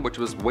time, which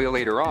was way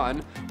later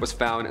on, was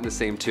found in the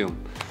same tomb.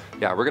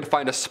 Yeah, we're gonna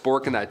find a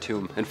spork in that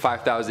tomb in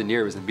 5,000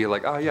 years and be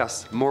like, ah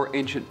yes, more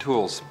ancient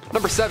tools.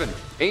 Number 7,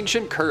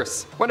 ancient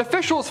curse. When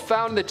officials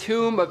found the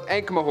tomb of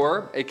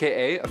Ankh-Mahor,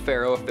 aka a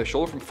pharaoh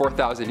official from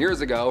 4,000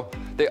 years ago,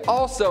 they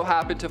also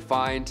happened to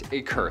find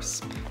a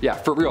curse. Yeah,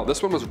 for real,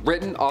 this one was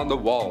written on the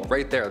wall,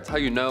 right there. That's how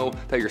you know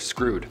that you're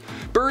screwed.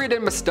 Buried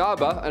in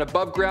Mastaba, an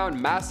above ground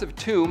massive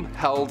tomb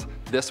held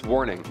this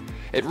warning.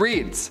 It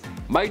reads,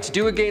 "Might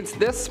do against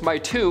this, my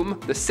tomb,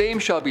 the same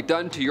shall be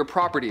done to your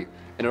property."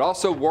 And it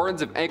also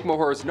warns of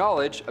Ankh-Morpor's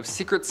knowledge of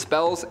secret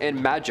spells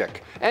and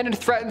magic, and it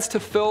threatens to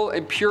fill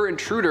impure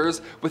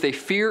intruders with a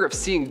fear of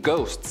seeing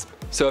ghosts.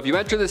 So if you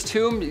enter this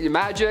tomb, you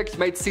magic, you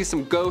might see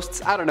some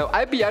ghosts, I don't know,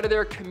 I'd be out of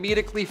there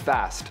comedically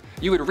fast.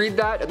 You would read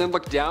that and then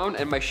look down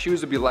and my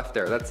shoes would be left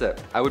there, that's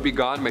it. I would be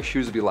gone, my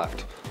shoes would be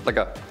left. Like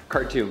a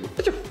cartoon.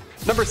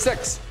 Number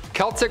 6.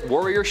 Celtic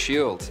Warrior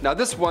Shield. Now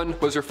this one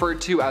was referred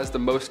to as the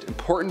most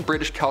important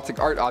British Celtic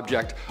art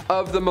object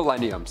of the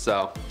millennium,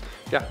 so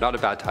yeah, not a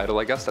bad title,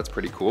 I guess. That's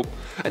pretty cool.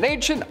 An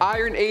ancient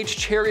Iron Age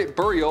chariot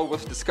burial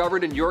was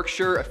discovered in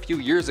Yorkshire a few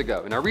years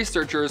ago. And our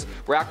researchers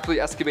were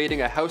actually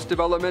excavating a house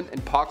development in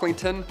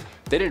Pocklington.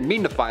 They didn't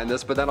mean to find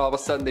this, but then all of a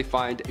sudden they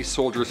find a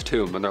soldier's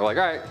tomb. And they're like,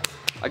 all right,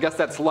 I guess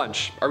that's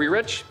lunch. Are we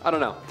rich? I don't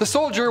know. The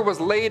soldier was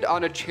laid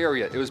on a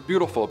chariot. It was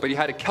beautiful, but he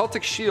had a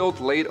Celtic shield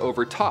laid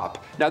over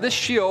top. Now this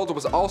shield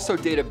was also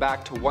dated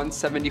back to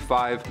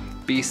 175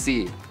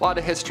 BC. A lot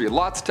of history,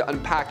 lots to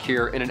unpack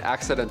here in an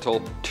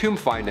accidental tomb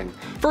finding.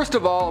 First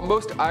of all,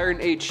 most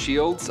Iron Age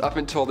shields up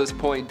until this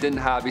point didn't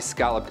have a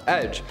scalloped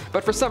edge,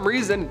 but for some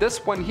reason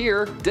this one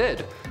here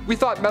did. We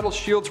thought metal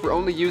shields were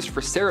only used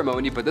for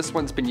ceremony, but this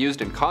one's been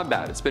used in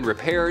combat. It's been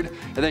repaired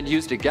and then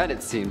used again,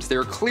 it seems.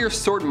 There are clear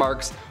sword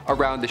marks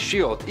around the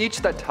shield,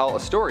 each that tell a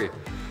story.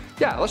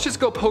 Yeah, let's just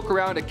go poke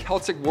around a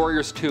Celtic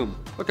warrior's tomb.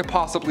 What could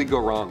possibly go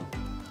wrong?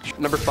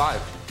 Number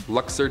 5.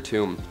 Luxor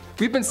Tomb.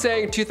 We've been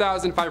saying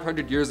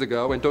 2,500 years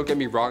ago, and don't get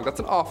me wrong, that's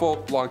an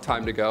awful long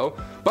time to go.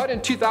 But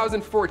in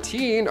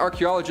 2014,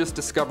 archaeologists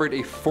discovered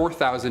a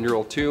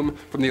 4,000-year-old tomb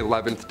from the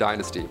 11th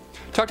dynasty,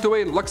 tucked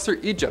away in Luxor,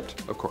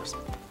 Egypt, of course,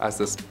 as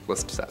this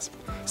list says.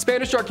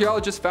 Spanish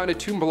archaeologists found a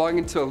tomb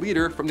belonging to a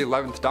leader from the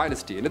 11th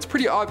dynasty, and it's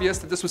pretty obvious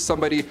that this was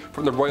somebody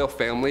from the royal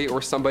family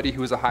or somebody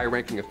who was a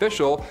high-ranking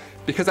official,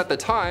 because at the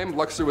time,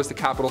 Luxor was the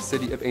capital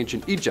city of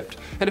ancient Egypt,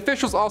 and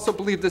officials also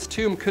believed this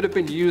tomb could have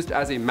been used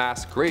as a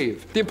mass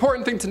grave. The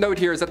important thing to note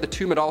here is that the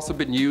tomb had also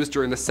been used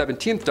during the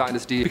 17th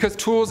dynasty, because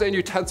tools and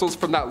utensils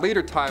from that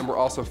later time were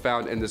also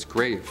found in this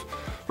grave.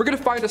 We're gonna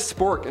find a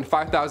spork in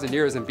 5,000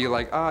 years and be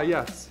like, ah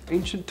yes,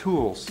 ancient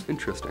tools,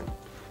 interesting.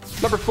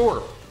 Number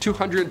 4.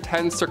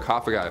 210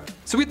 sarcophagi.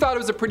 So we thought it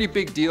was a pretty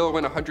big deal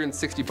when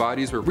 160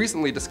 bodies were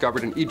recently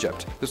discovered in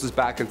Egypt. This was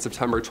back in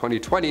September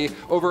 2020.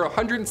 Over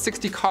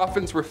 160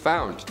 coffins were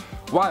found.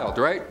 Wild,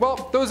 right?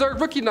 Well, those are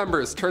rookie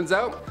numbers, turns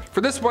out.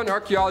 For this one,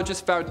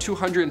 archaeologists found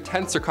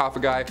 210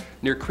 sarcophagi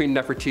near Queen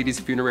Nefertiti's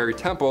funerary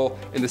temple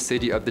in the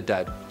city of the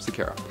dead,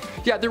 Saqqara.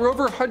 Yeah, there were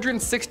over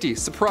 160,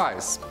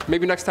 surprise.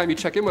 Maybe next time you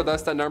check in with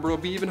us, that number will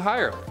be even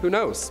higher. Who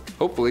knows?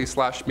 Hopefully,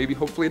 / maybe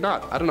hopefully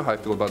not. I don't know how I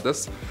feel about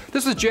this.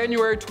 This was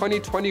January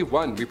 2021.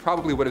 We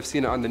probably would have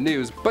seen it on the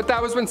news, but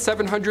that was when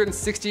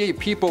 768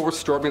 people were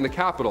storming the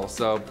Capitol,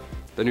 so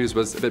the news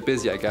was a bit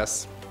busy, I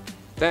guess.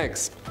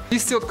 Thanks.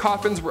 These sealed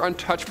coffins were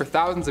untouched for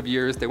thousands of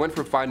years. They went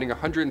from finding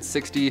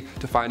 160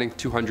 to finding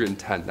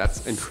 210.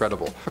 That's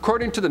incredible.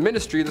 According to the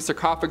ministry, the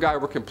sarcophagi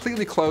were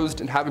completely closed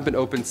and haven't been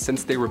opened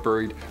since they were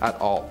buried at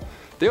all.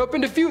 They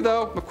opened a few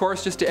though, of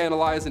course, just to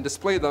analyze and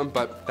display them,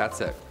 but that's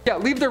it. Yeah,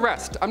 leave the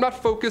rest. I'm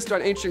not focused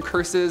on ancient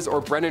curses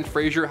or Brendan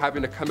Fraser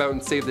having to come out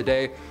and save the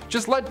day.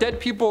 Just let dead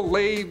people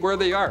lay where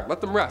they are. Let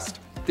them rest.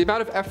 The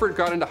amount of effort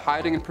gone into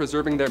hiding and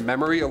preserving their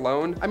memory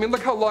alone, I mean,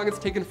 look how long it's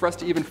taken for us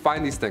to even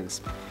find these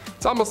things.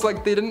 It's almost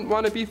like they didn't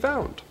want to be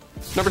found.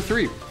 Number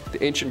 3,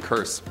 the ancient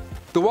curse.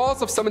 The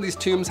walls of some of these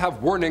tombs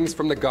have warnings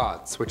from the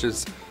gods, which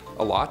is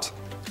a lot.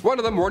 One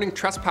of them warning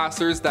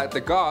trespassers that the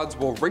gods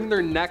will wring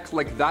their neck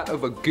like that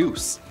of a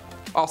goose.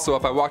 Also,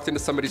 if I walked into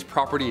somebody's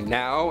property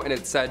now and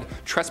it said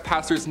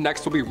trespassers'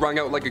 necks will be wrung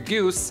out like a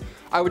goose,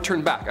 I would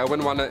turn back. I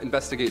wouldn't want to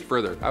investigate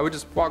further. I would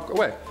just walk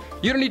away.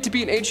 You don't need to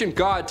be an ancient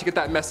god to get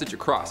that message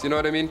across, you know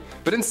what I mean?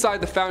 But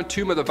inside the found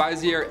tomb of the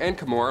Vizier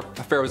Ankh-Morpor,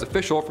 a pharaoh's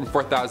official from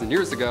 4,000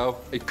 years ago,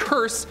 a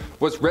curse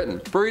was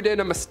written. Buried in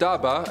a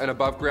mastaba, an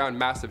above-ground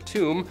massive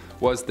tomb,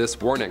 was this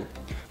warning.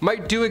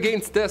 Might do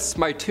against this,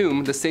 my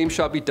tomb, the same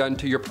shall be done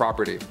to your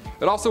property.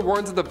 It also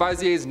warns of the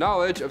Vizier's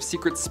knowledge of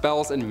secret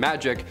spells and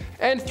magic,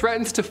 and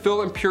threatens to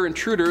fill impure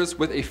intruders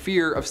with a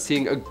fear of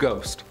seeing a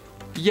ghost.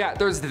 Yeah,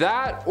 there's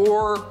that,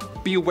 or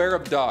beware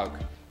of dog.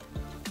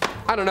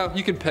 I don't know,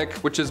 you can pick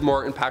which is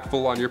more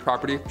impactful on your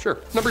property,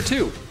 sure. Number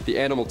 2, the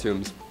animal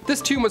tombs. This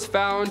tomb was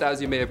found,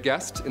 as you may have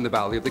guessed, in the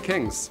Valley of the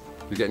Kings.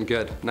 You're getting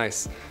good,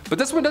 nice. But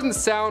this one doesn't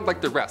sound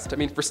like the rest. I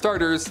mean, for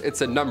starters,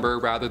 it's a number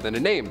rather than a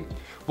name.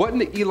 What in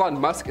the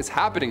Elon Musk is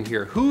happening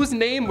here? Whose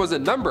name was a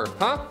number,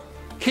 huh?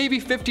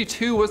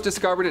 KV52 was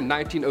discovered in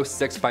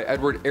 1906 by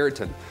Edward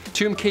Ayrton.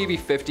 Tomb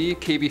KV50,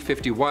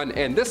 KV51,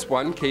 and this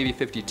one,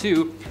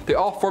 KV52, they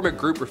all form a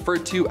group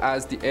referred to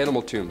as the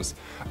animal tombs.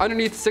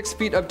 Underneath 6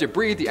 feet of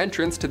debris, the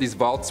entrance to these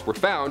vaults were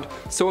found,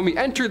 so when we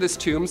enter this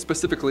tomb,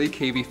 specifically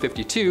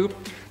KV52,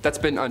 that's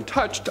been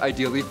untouched,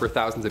 ideally for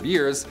thousands of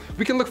years,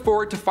 we can look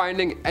forward to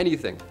finding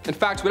anything. In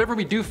fact, whatever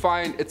we do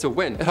find, it's a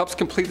win. It helps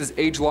complete this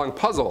age-long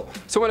puzzle.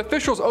 So when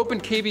officials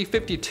opened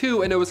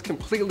KV52 and it was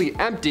completely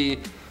empty,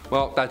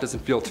 Well, that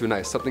doesn't feel too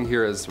nice. Something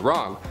here is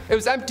wrong. It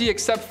was empty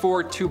except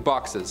for 2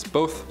 boxes.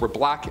 Both were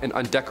black and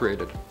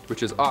undecorated,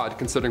 which is odd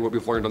considering what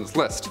we've learned on this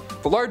list.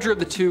 The larger of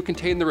the 2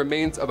 contained the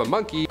remains of a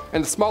monkey,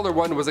 and the smaller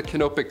one was a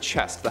canopic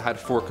chest that had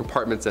 4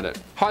 compartments in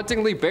it.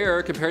 Hauntingly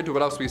bare compared to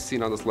what else we've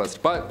seen on this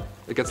list, but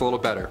it gets a little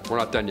better. We're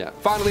not done yet.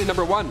 Finally,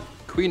 number 1,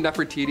 Queen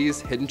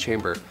Nefertiti's hidden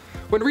chamber.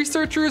 When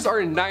researchers are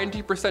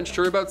 90%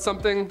 sure about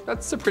something,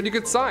 that's a pretty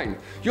good sign.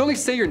 You only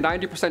say you're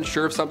 90%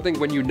 sure of something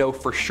when you know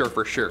for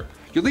sure.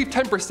 You leave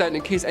 10%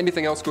 in case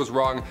anything else goes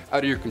wrong out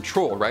of your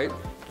control, right?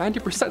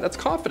 90%, that's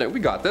confident, we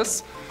got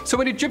this. So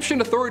when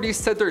Egyptian authorities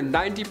said they're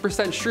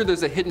 90% sure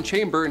there's a hidden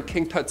chamber in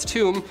King Tut's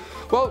tomb,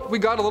 well, we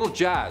got a little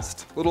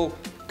jazzed.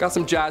 Got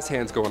some jazz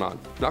hands going on.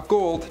 Not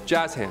gold,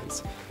 jazz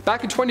hands.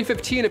 Back in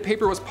 2015, a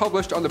paper was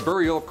published on the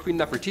burial of Queen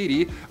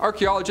Nefertiti.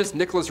 Archaeologist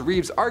Nicholas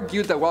Reeves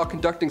argued that while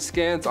conducting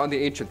scans on the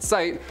ancient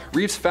site,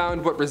 Reeves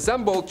found what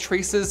resembled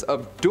traces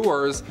of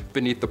doors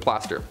beneath the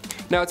plaster.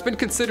 Now, it's been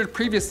considered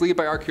previously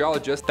by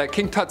archaeologists that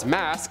King Tut's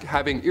mask,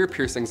 having ear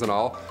piercings and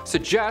all,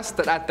 suggests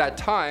that at that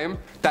time,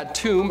 that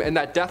tomb and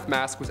that death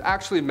mask was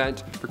actually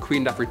meant for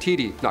Queen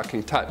Nefertiti, not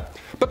King Tut.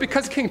 But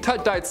because King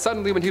Tut died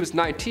suddenly when he was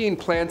 19,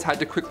 plans had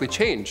to quickly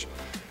change.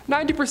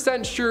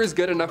 90% sure is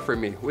good enough for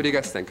me. What do you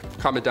guys think?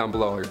 Comment down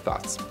below all your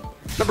thoughts.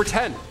 Number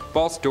 10,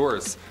 false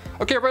doors.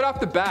 Okay, right off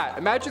the bat,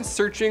 imagine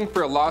searching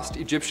for a lost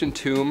Egyptian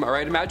tomb,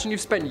 alright? Imagine you've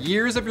spent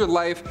years of your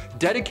life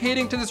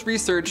dedicating to this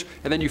research,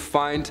 and then you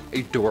find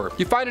a door.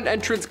 You find an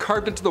entrance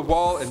carved into the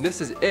wall, and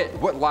this is it.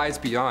 What lies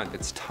beyond?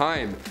 It's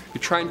time. You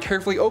try and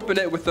carefully open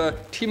it with a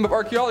team of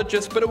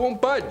archaeologists, but it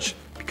won't budge,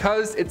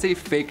 because it's a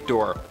fake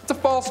door. It's a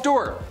false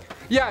door.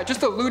 Yeah,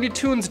 just a Looney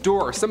Tunes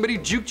door. Somebody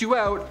juked you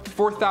out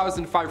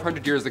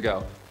 4,500 years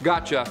ago.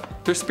 Gotcha.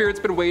 Their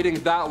spirit's been waiting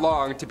that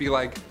long to be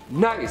like,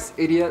 nice,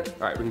 idiot.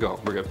 All right, we can go,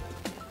 we're good.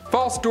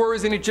 False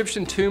doors in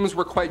Egyptian tombs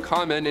were quite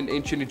common in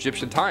ancient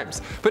Egyptian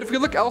times. But if we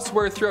look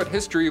elsewhere throughout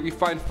history, we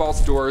find false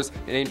doors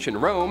in ancient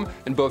Rome,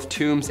 in both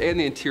tombs and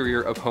the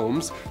interior of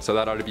homes, so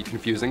that ought to be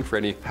confusing for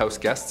any house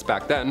guests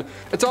back then.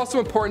 It's also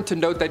important to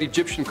note that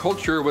Egyptian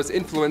culture was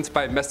influenced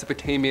by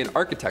Mesopotamian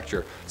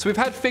architecture, so we've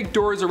had fake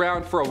doors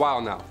around for a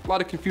while now. A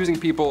lot of confusing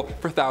people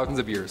for thousands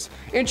of years.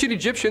 Ancient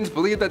Egyptians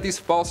believed that these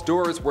false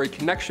doors were a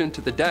connection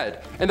to the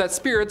dead, and that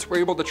spirits were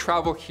able to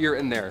travel here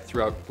and there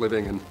throughout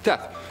living and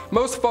death.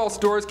 Most false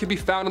doors can be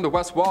found on the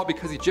West Wall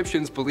because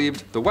Egyptians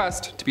believed the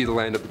West to be the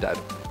land of the dead.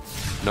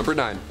 Number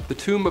 9, the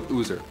tomb of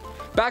User.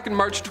 Back in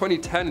March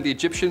 2010, the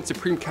Egyptian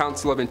Supreme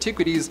Council of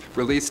Antiquities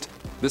released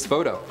this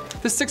photo.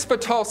 This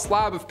 6-foot-tall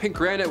slab of pink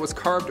granite was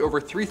carved over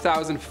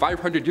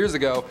 3,500 years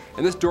ago,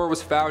 and this door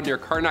was found near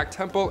Karnak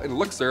Temple in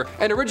Luxor,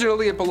 and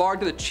originally it belonged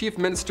to the chief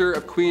minister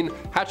of Queen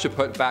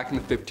Hatshepsut back in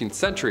the 15th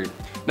century.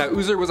 Now,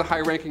 User was a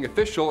high-ranking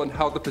official and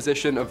held the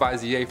position of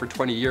vizier for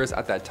 20 years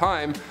at that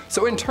time,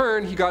 so in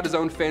turn, he got his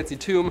own fancy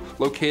tomb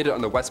located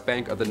on the west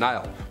bank of the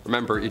Nile.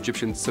 Remember,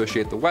 Egyptians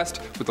associate the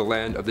West with the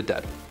land of the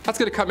dead. That's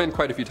going to come in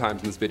quite a few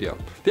times in this video.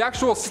 The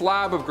actual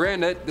slab of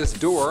granite, this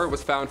door,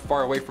 was found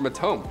far away from its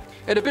home.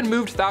 It had been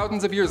moved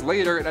thousands of years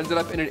later and ended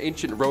up in an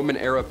ancient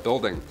Roman-era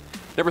building.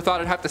 Never thought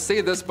I'd have to say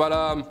this,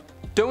 but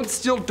don't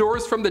steal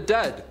doors from the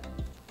dead.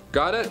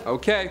 Got it?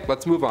 Okay,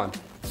 let's move on.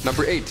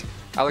 Number 8,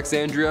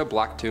 Alexandria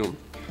Black Tomb.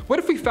 What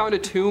if we found a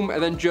tomb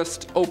and then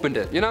just opened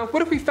it, you know?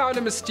 What if we found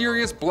a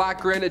mysterious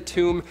black granite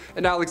tomb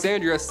in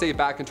Alexandria, say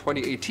back in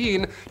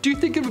 2018? Do you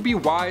think it would be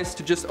wise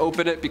to just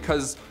open it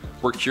because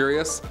we're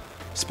curious?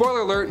 Spoiler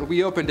alert,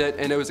 we opened it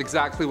and it was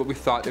exactly what we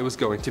thought it was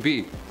going to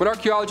be. When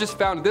archaeologists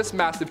found this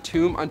massive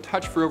tomb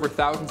untouched for over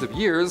thousands of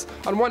years,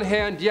 on one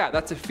hand, yeah,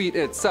 that's a feat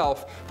in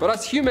itself, but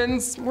us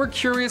humans, we're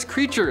curious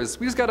creatures.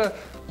 We just gotta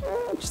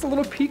just a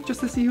little peek just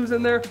to see who's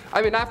in there.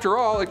 I mean, after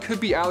all, it could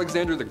be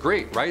Alexander the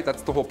Great, right?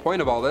 That's the whole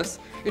point of all this.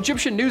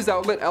 Egyptian news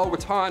outlet El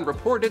Watan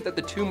reported that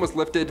the tomb was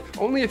lifted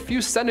only a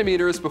few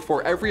centimeters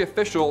before every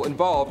official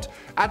involved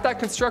at that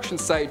construction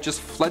site just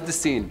fled the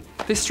scene.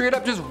 They straight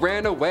up just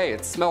ran away.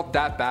 It smelled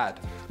that bad.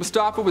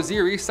 Mustafa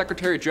Waziri,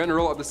 Secretary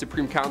General of the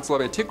Supreme Council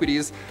of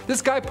Antiquities,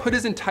 this guy put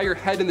his entire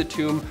head in the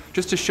tomb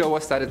just to show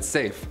us that it's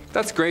safe.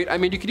 That's great. I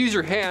mean, you could use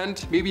your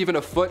hand, maybe even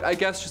a foot, I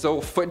guess, just a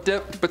little foot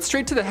dip, but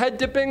straight to the head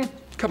dipping?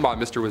 Come on,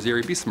 Mr.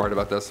 Waziri, be smart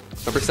about this.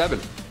 Number 7,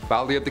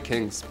 Valley of the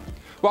Kings.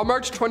 While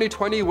March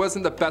 2020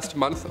 wasn't the best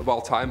month of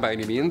all time by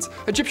any means,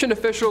 Egyptian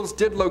officials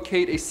did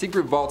locate a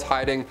secret vault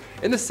hiding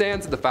in the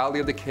sands of the Valley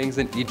of the Kings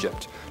in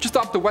Egypt. Just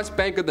off the west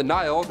bank of the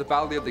Nile, the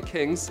Valley of the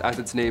Kings, as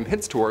its name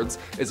hints towards,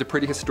 is a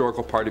pretty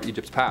historical part of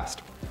Egypt's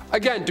past.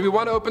 Again, do we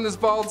want to open this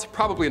vault?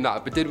 Probably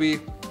not, but did we?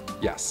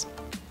 Yes.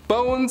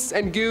 Bones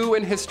and goo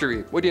and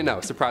history. What do you know?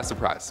 Surprise,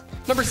 surprise.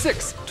 Number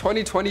 6,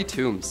 2020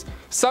 tombs.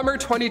 Summer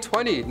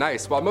 2020,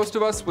 nice. While most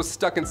of us was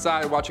stuck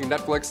inside watching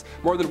Netflix,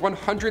 more than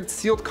 100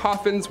 sealed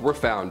coffins were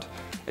found.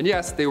 And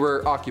yes, they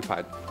were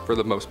occupied for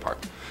the most part.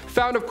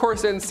 Found, of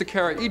course, in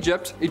Saqqara,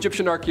 Egypt,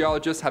 Egyptian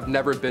archaeologists have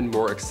never been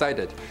more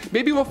excited.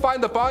 Maybe we'll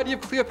find the body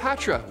of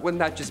Cleopatra. Wouldn't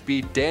that just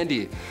be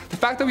dandy? The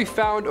fact that we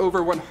found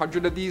over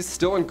 100 of these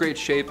still in great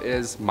shape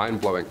is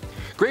mind-blowing.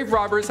 Grave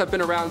robbers have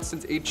been around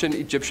since ancient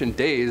Egyptian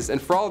days,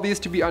 and for all of these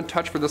to be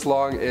untouched for this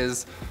long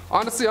is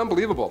honestly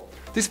unbelievable.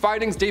 These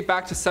findings date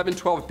back to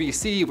 712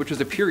 BC, which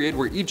was a period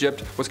where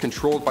Egypt was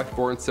controlled by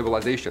foreign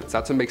civilizations.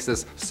 That's what makes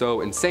this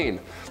so insane.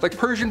 Like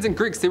Persians and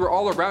Greeks, they were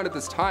all around at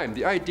this time.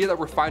 The idea that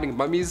we're finding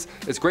mummies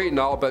is great and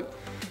all, but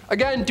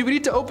again, do we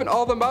need to open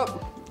all of them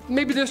up?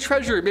 Maybe there's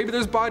treasure, maybe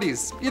there's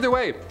bodies. Either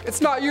way, it's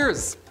not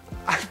yours.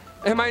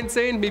 Am I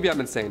insane? Maybe I'm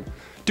insane.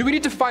 Do we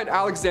need to find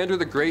Alexander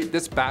the Great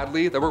this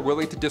badly that we're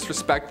willing to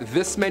disrespect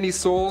this many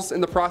souls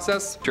in the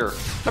process? Sure.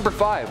 Number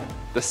 5.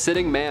 The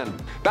Sitting Man.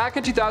 Back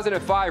in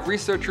 2005,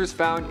 researchers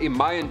found a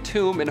Mayan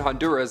tomb in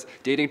Honduras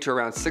dating to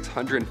around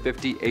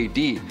 650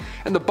 AD.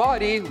 And the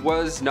body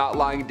was not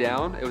lying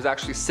down, it was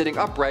actually sitting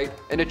upright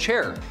in a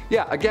chair.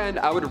 Yeah, again,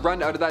 I would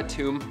run out of that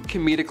tomb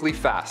comedically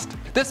fast.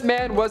 This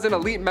man was an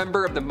elite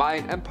member of the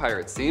Mayan Empire,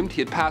 it seemed.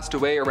 He had passed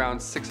away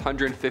around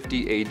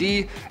 650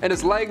 AD, and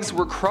his legs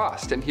were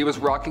crossed, and he was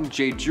rocking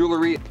jade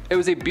jewelry. It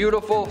was a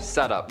beautiful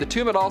setup. The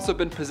tomb had also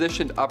been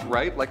positioned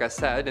upright, like I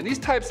said, and these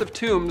types of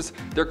tombs,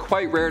 they're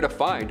quite rare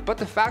to find, but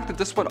the fact that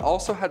this one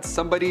also had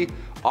somebody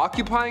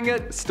occupying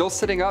it, still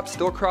sitting up,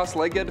 still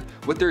cross-legged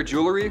with their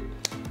jewelry,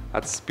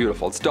 that's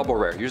beautiful. It's double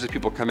rare. Usually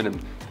people come in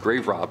and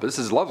grave rob. This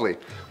is lovely.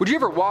 Would you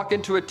ever walk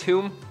into a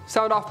tomb?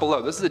 Sound off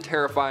below. This is a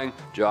terrifying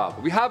job.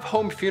 We have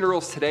home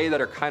funerals today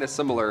that are kind of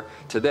similar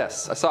to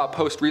this. I saw a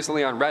post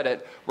recently on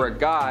Reddit where a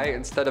guy,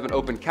 instead of an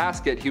open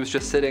casket, he was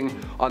just sitting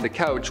on the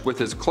couch with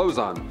his clothes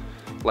on,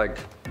 like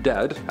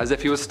dead, as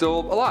if he was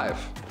still alive.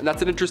 And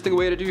that's an interesting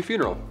way to do a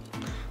funeral.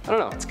 I don't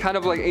know, it's kind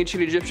of like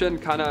ancient Egyptian,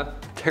 kind of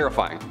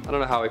terrifying. I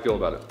don't know how I feel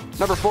about it.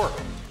 Number 4,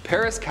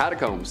 Paris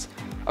catacombs.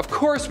 Of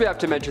course we have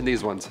to mention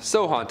these ones,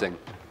 so haunting.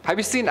 Have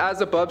you seen As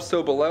Above,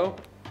 So Below?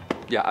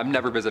 Yeah, I'm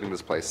never visiting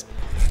this place.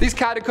 These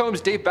catacombs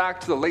date back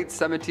to the late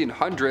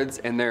 1700s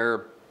and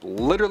they're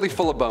literally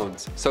full of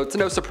bones. So it's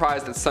no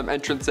surprise that some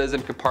entrances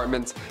and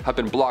compartments have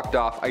been blocked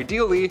off,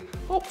 ideally,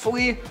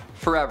 hopefully,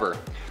 forever.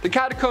 The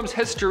catacombs'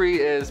 history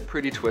is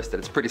pretty twisted,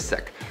 it's pretty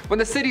sick. When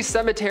the city's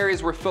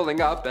cemeteries were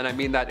filling up, and I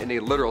mean that in a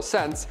literal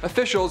sense,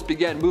 officials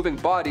began moving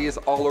bodies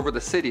all over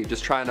the city,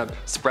 just trying to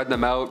spread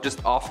them out,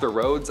 just off the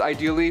roads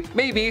ideally,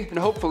 maybe, and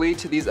hopefully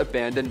to these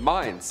abandoned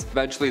mines.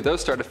 Eventually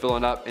those started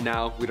filling up and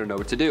now we don't know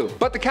what to do.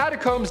 But the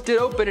catacombs did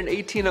open in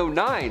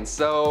 1809,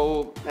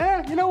 so,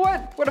 you know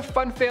what? What a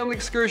fun family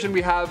excursion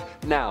we have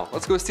now.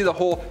 Let's go see the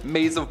whole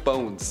maze of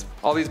bones.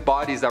 All these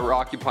bodies that were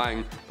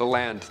occupying the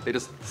land, they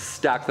just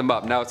stacked them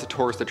up. Now it's a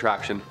tourist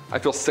attraction. I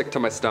feel sick to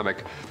my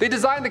stomach. They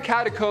designed the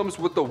catacombs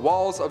with the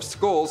walls of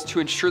skulls to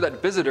ensure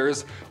that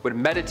visitors would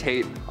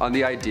meditate on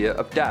the idea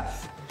of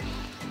death.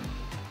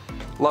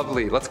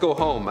 Lovely, let's go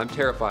home, I'm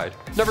terrified.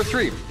 Number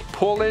 3,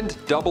 Poland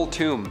double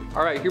tomb.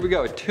 All right, here we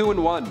go,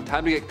 2-in-1,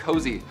 time to get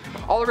cozy.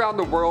 All around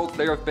the world,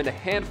 there have been a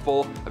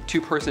handful of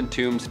 2-person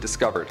tombs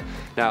discovered.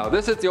 Now,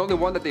 this is the only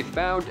one that they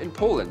found in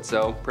Poland,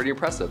 so pretty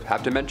impressive,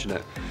 have to mention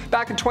it.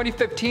 Back in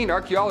 2015,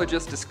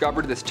 archaeologists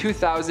discovered this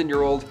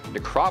 2,000-year-old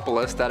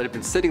necropolis that had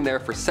been sitting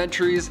there for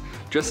centuries,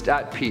 just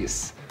at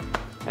peace.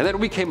 And then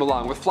we came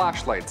along with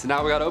flashlights, and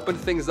now we gotta open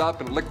things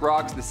up and lick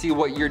rocks to see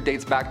what year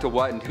dates back to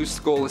what and whose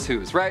skull is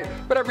whose, right?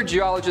 Whatever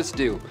geologists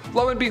do.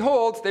 Lo and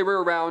behold, they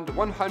were around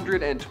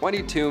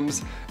 120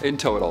 tombs in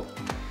total.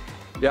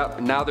 Yep,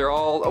 and now they're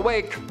all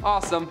awake.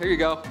 Awesome, here you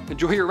go.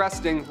 Enjoy your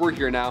resting, we're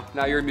here now.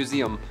 Now you're a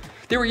museum.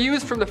 They were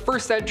used from the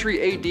 1st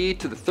century AD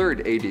to the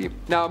 3rd AD.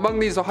 Now among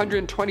these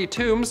 120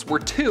 tombs were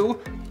a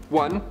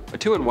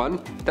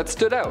 2-in-1, that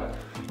stood out.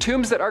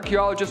 Tombs that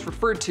archaeologists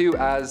referred to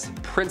as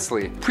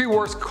princely.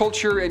 Pre-war's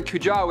culture and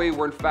Kujawi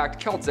were in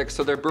fact Celtic,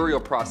 so their burial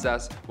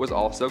process was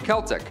also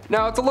Celtic.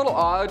 Now it's a little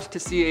odd to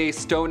see a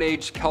Stone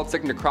Age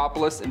Celtic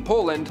necropolis in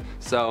Poland,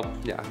 so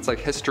yeah, it's like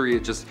history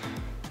just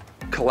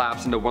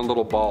collapsed into one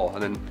little ball,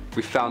 and then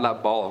we found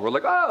that ball and we're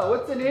like, oh,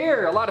 what's in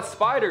here? A lot of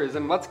spiders,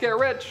 and let's get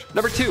rich.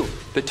 Number 2,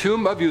 the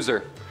Tomb of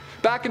User.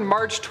 Back in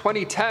March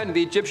 2010,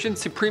 the Egyptian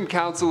Supreme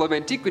Council of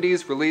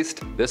Antiquities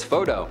released this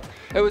photo.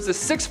 It was a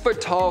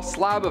 6-foot-tall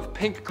slab of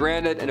pink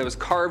granite and it was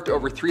carved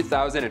over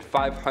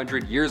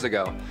 3,500 years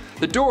ago.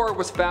 The door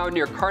was found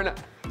near a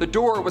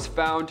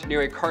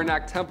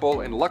Karnak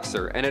temple in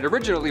Luxor, and it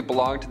originally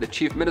belonged to the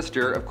chief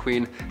minister of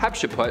Queen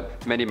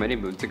Hatshepsut many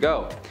moons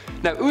ago.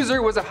 Now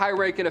User was a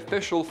high-ranking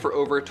official for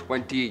over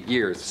 20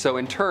 years, so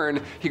in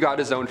turn he got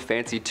his own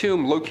fancy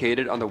tomb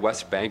located on the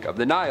west bank of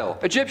the Nile.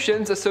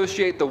 Egyptians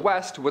associate the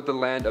west with the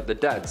land of the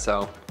dead,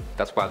 so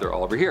that's why they're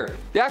all over here.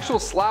 The actual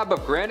slab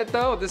of granite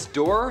though, this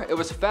door, it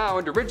was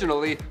found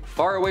originally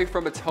far away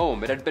from its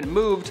home. It had been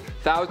moved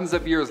thousands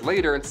of years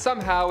later and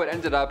somehow it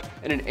ended up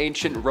in an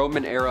ancient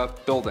Roman era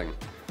building.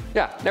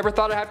 Yeah, never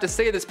thought I'd have to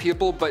say this,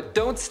 people, but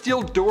don't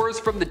steal doors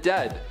from the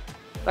dead.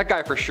 That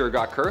guy for sure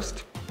got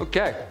cursed.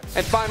 Okay.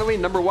 And finally,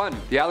 number 1,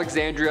 the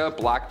Alexandria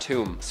Black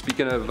Tomb.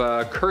 Speaking of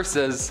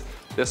curses,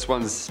 this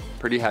one's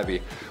pretty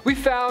heavy. We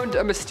found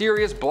a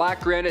mysterious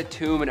black granite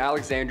tomb in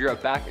Alexandria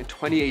back in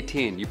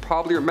 2018. You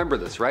probably remember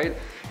this, right?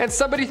 And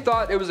somebody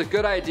thought it was a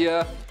good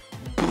idea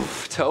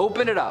to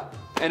open it up.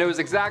 And it was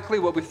exactly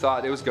what we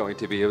thought it was going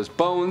to be. It was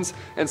bones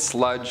and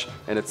sludge,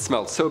 and it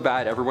smelled so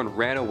bad everyone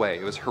ran away.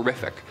 It was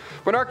horrific.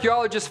 When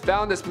archaeologists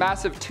found this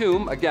massive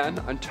tomb,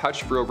 again,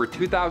 untouched for over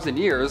 2,000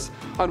 years,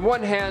 on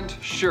one hand,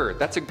 sure,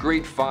 that's a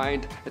great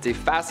find, it's a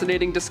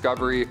fascinating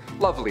discovery,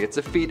 lovely, it's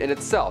a feat in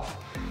itself.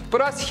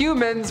 But us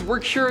humans, we're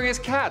curious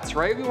cats,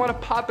 right? We want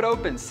to pop it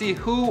open, see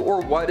who or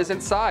what is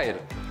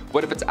inside.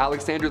 What if it's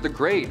Alexander the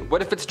Great?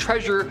 What if it's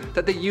treasure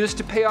that they used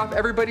to pay off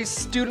everybody's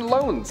student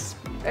loans?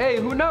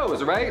 Hey, who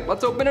knows, right?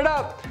 Let's open it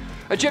up.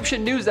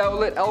 Egyptian news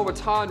outlet El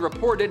Watan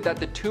reported that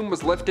the tomb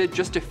was lifted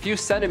just a few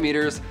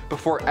centimeters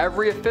before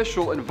every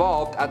official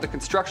involved at the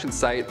construction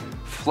site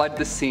fled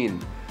the scene.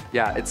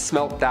 Yeah, it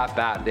smelled that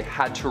bad. They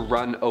had to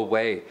run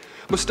away.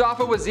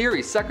 Mustafa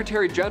Waziri,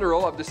 Secretary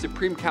General of the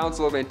Supreme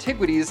Council of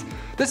Antiquities,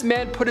 this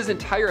man put his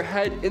entire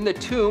head in the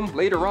tomb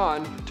later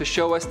on to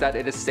show us that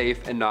it is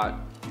safe and not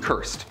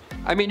cursed.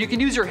 I mean, you can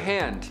use your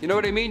hand, you know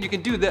what I mean? You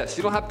can do this.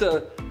 You don't have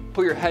to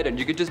put your head in.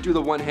 You can just do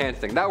the one hand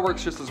thing. That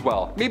works just as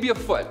well. Maybe a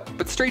foot,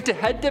 but straight to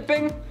head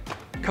dipping?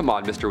 Come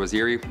on, Mr.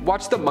 Waziri.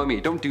 Watch The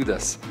Mummy. Don't do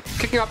this.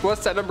 Kicking off the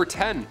list at number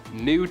 10,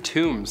 new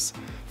tombs.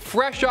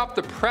 Fresh off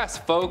the press,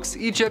 folks,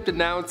 Egypt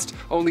announced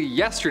only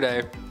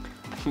yesterday.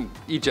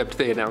 Egypt,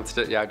 they announced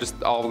it, yeah,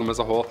 just all of them as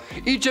a whole.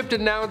 Egypt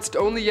announced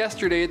only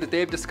yesterday that they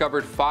have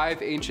discovered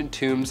 5 ancient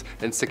tombs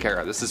in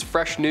Saqqara. This is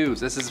fresh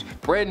news, this is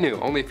brand new,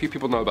 only a few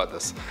people know about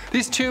this.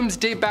 These tombs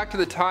date back to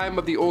the time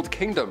of the Old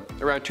Kingdom,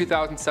 around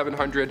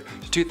 2700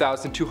 to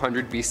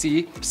 2200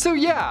 BC, so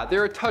yeah,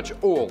 they're a touch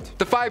old.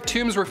 The 5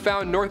 tombs were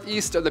found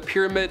northeast of the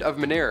Pyramid of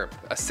Menir,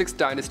 a 6th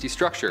dynasty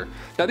structure.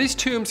 Now these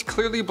tombs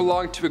clearly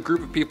belonged to a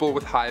group of people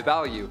with high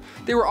value.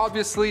 They were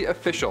obviously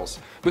officials.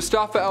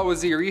 Mustafa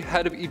al-Waziri,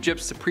 head of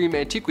Egypt's Supreme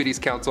Antiquities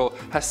Council,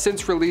 has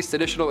since released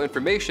additional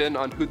information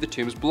on who the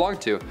tombs belong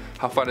to.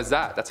 How fun is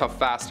that? That's how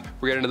fast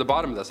we're getting to the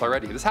bottom of this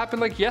already. This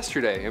happened like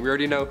yesterday and we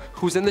already know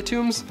who's in the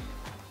tombs?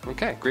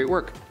 Okay, great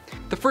work.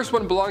 The first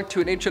one belonged to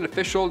an ancient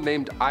official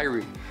named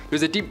Iri.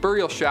 There's a deep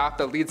burial shaft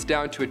that leads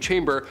down to a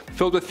chamber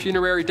filled with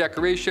funerary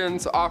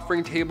decorations,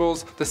 offering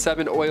tables, the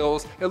 7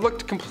 oils. It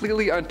looked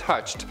completely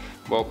untouched.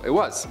 Well, it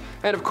was.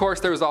 And of course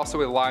there was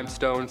also a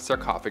limestone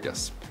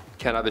sarcophagus.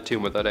 Can't have a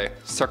tomb without a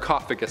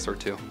sarcophagus or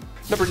two.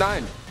 Number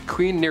 9,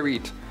 Queen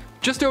Nefertiti.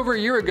 Just over a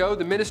year ago,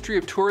 the Ministry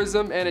of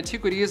Tourism and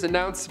Antiquities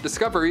announced the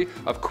discovery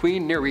of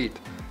Queen Nefertiti,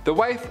 the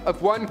wife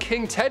of one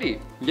King Teddy.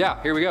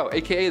 Yeah, here we go,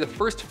 aka the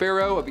first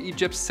pharaoh of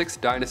Egypt's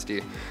 6th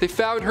dynasty. They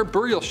found her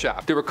burial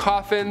shaft. There were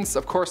coffins,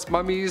 of course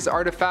mummies,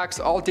 artifacts,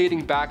 all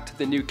dating back to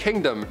the New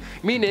Kingdom,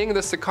 meaning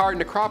the Saqqara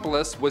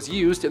necropolis was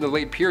used in the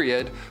late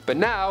period, but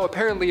now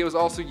apparently it was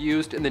also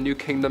used in the New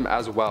Kingdom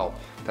as well.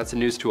 That's the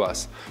news to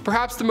us.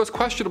 Perhaps the most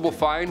questionable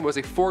find was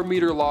a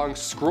 4-meter long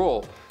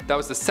scroll. That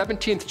was the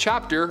 17th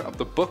chapter of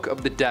the Book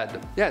of the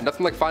Dead. Yeah,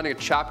 nothing like finding a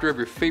chapter of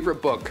your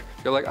favorite book.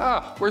 You're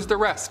like, where's the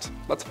rest?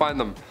 Let's find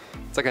them.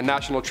 It's like a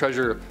National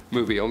Treasure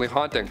movie, only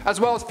haunting. As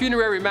well as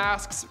funerary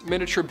masks,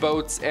 miniature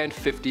boats, and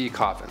 50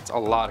 coffins. A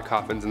lot of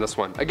coffins in this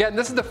one. Again,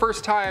 this is the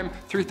first time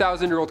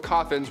 3,000-year-old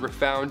coffins were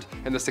found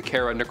in the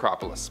Saqqara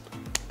necropolis.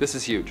 This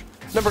is huge.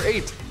 Number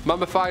 8,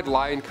 mummified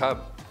lion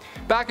cub.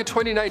 Back in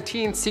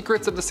 2019,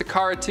 Secrets of the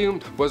Saqqara Tomb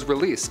was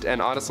released, and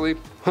honestly,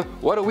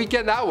 what a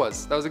weekend that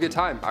was. That was a good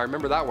time. I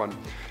remember that one.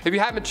 If you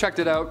haven't checked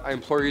it out, I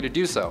implore you to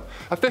do so.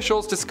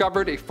 Officials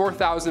discovered a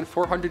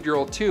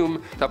 4,400-year-old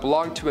tomb that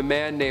belonged to a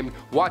man named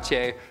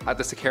Wache at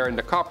the Saqqara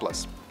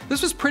necropolis.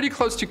 This was pretty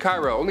close to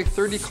Cairo, only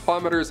 30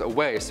 kilometers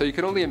away, so you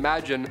can only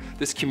imagine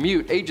this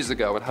commute ages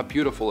ago and how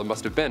beautiful it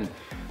must have been.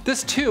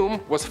 This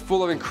tomb was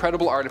full of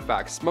incredible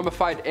artifacts,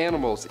 mummified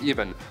animals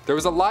even. There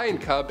was a lion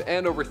cub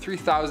and over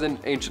 3,000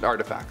 ancient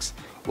artifacts.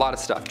 A lot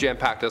of stuff,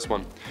 jam-packed this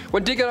one.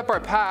 When digging up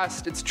our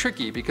past, it's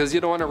tricky because you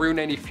don't want to ruin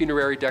any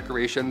funerary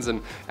decorations and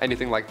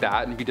anything like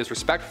that and be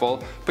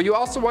disrespectful, but you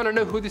also want to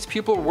know who these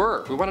people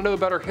were. We want to know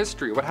about our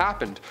history, what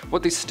happened,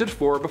 what they stood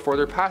for before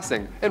their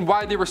passing, and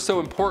why they were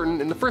so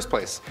important in the first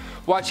place.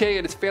 Wache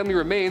and his family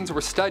remains were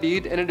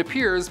studied, and it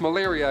appears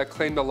malaria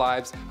claimed the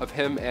lives of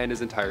him and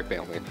his entire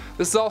family.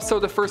 This is also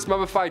the first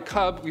mummified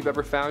cub we've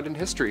ever found in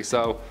history,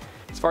 so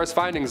as far as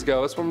findings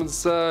go, this one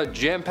was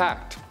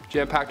jam-packed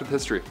with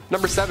history.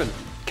 Number 7,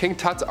 King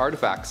Tut's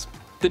artifacts.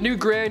 The new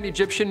Grand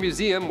Egyptian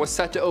Museum was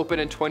set to open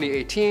in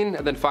 2018,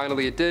 and then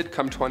finally it did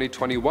come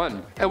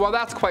 2021. And while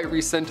that's quite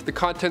recent, the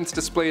contents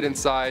displayed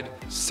inside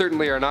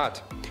certainly are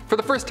not. For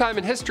the first time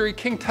in history,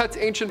 King Tut's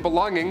ancient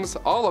belongings,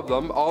 all of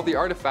them, all the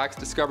artifacts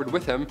discovered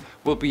with him,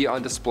 will be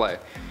on display.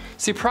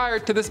 See, prior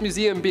to this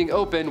museum being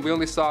open, we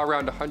only saw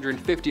around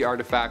 150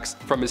 artifacts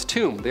from his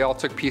tomb. They all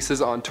took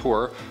pieces on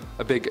tour,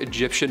 a big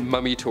Egyptian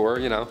mummy tour,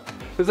 you know.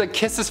 It was like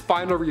Kiss's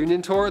final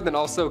reunion tour, then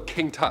also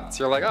King Tut's.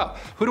 You're like, oh,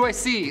 who do I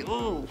see?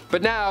 Ooh.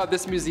 But now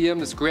this museum,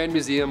 this grand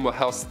museum, will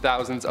house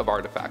thousands of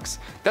artifacts.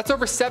 That's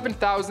over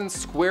 7,000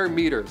 square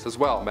meters as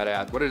well, might I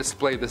add. What a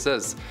display this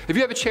is. If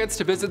you have a chance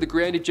to visit the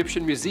Grand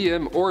Egyptian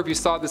Museum, or if you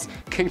saw this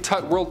King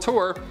Tut World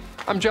Tour,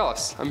 I'm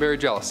jealous. I'm very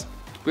jealous.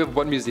 We have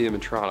one museum in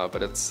Toronto,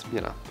 but it's,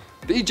 you know.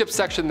 The Egypt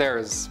section there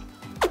is...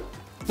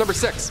 Number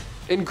 6,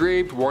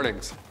 engraved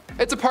warnings.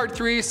 It's a part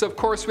 3, so of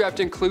course we have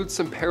to include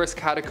some Paris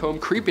catacomb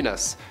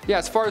creepiness. Yeah,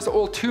 as far as the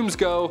old tombs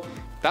go,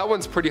 that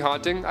one's pretty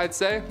haunting, I'd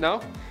say,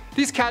 no?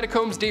 These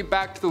catacombs date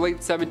back to the late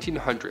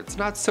 1700s.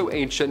 Not so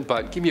ancient,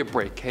 but give me a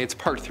break, okay? It's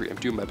part 3, I'm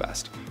doing my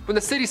best. When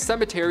the city's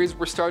cemeteries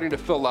were starting to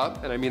fill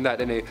up, and I mean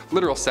that in a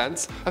literal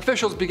sense,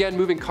 officials began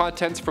moving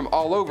contents from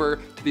all over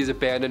to these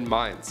abandoned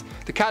mines.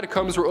 The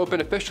catacombs were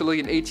opened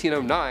officially in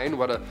 1809.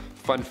 What a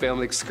fun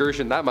family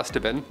excursion that must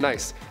have been.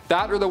 Nice.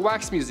 That or the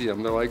wax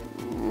museum. They're like,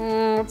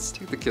 let's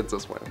take the kids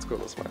this way, let's go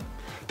this way.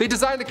 They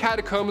designed the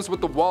catacombs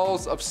with the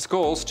walls of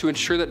skulls to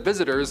ensure that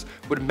visitors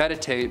would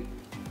meditate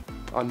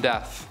on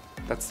death.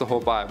 That's the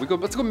whole vibe.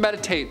 Let's go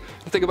meditate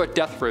and think about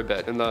death for a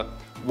bit in the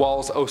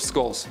walls of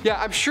skulls.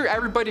 Yeah, I'm sure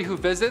everybody who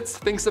visits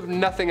thinks of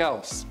nothing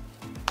else.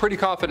 Pretty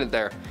confident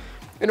there.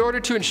 In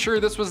order to ensure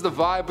this was the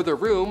vibe of the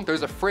room,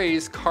 there's a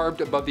phrase carved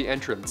above the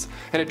entrance,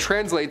 and it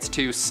translates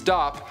to,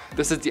 "Stop,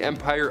 this is the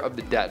empire of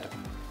the dead."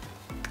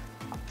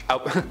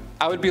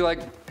 I would be like,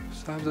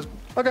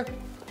 okay,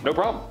 no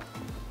problem.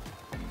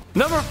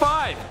 Number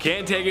 5,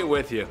 can't take it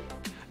with you.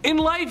 In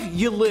life,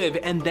 you live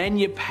and then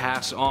you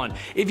pass on.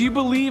 If you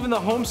believe in the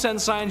home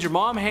sense signs your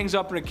mom hangs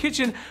up in her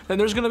kitchen, then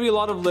there's going to be a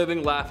lot of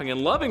living, laughing,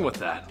 and loving with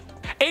that.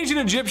 Ancient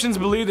Egyptians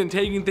believed in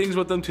taking things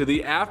with them to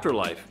the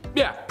afterlife.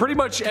 Yeah, pretty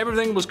much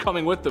everything was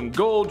coming with them.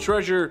 Gold,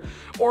 treasure,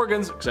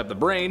 organs, except the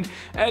brain,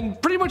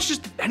 and pretty much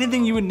just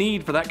anything you would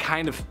need for that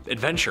kind of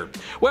adventure.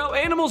 Well,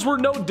 animals were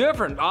no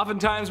different.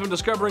 Oftentimes when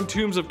discovering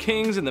tombs of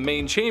kings in the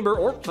main chamber,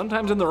 or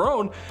sometimes in their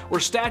own, were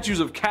statues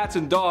of cats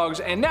and dogs,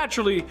 and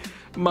naturally,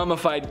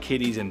 mummified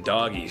kitties and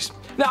doggies.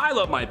 Now, I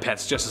love my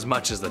pets just as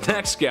much as the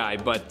next guy,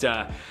 but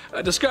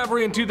a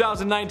discovery in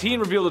 2019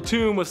 revealed a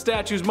tomb with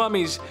statues,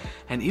 mummies,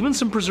 and even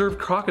some preserved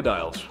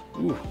crocodiles.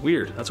 Ooh,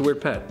 weird. That's a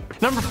weird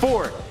pet. Number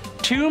 4,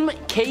 Tomb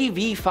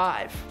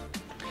KV5.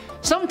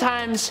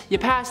 Sometimes you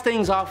pass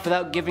things off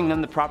without giving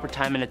them the proper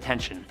time and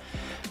attention.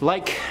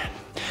 Like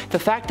the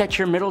fact that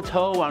your middle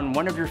toe on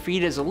one of your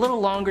feet is a little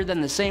longer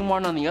than the same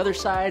one on the other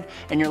side,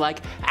 and you're like,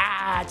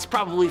 it's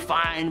probably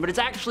fine, but it's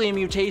actually a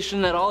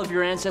mutation that all of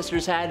your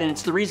ancestors had, and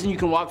it's the reason you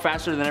can walk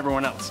faster than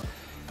everyone else.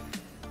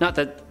 Not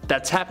that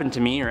that's happened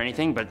to me or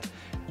anything, but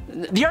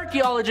the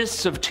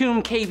archaeologists of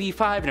Tomb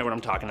KV5 know what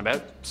I'm talking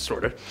about,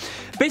 sorta.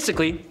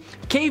 Basically,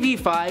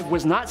 KV5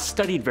 was not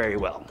studied very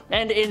well,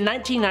 and in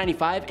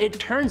 1995 it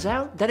turns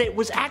out that it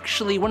was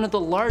actually one of the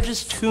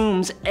largest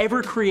tombs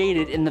ever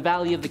created in the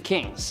Valley of the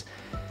Kings.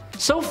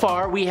 So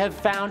far, we have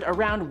found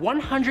around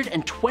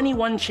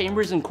 121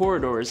 chambers and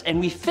corridors, and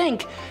we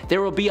think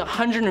there will be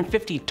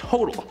 150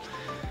 total.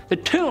 The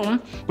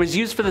tomb was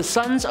used for the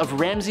sons of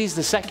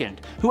Ramses II,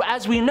 who,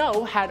 as we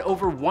know, had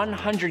over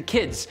 100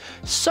 kids,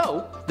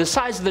 so the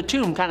size of the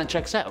tomb kinda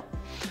checks out.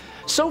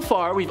 So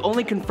far, we've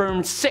only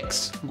confirmed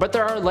 6, but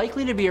there are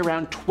likely to be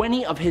around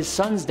 20 of his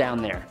sons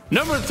down there.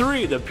 Number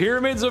 3, the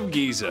Pyramids of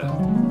Giza.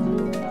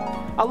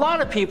 A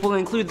lot of people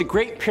include the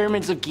Great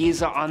Pyramids of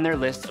Giza on their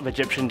list of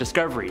Egyptian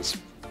discoveries,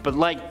 but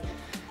like,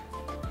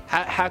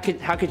 how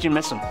could you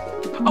miss them?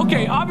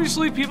 Okay,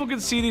 obviously people can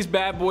see these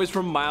bad boys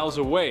from miles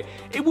away.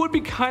 It would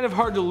be kind of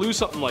hard to lose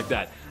something like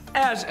that,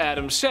 as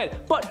Adam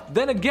said, but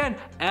then again,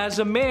 as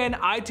a man,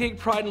 I take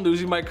pride in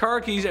losing my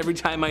car keys every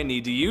time I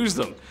need to use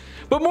them.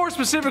 But more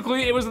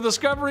specifically, it was the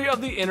discovery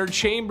of the inner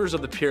chambers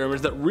of the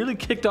pyramids that really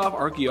kicked off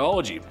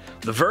archaeology.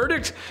 The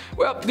verdict?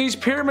 Well, these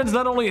pyramids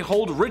not only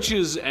hold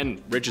riches,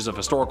 and riches of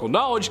historical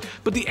knowledge,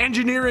 but the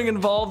engineering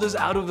involved is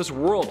out of this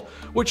world,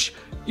 which,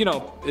 you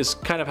know, is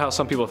kind of how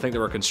some people think they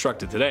were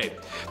constructed today.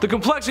 The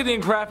complexity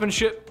and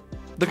craftsmanship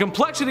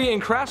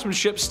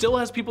still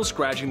has people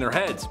scratching their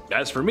heads.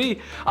 As for me,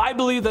 I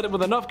believe that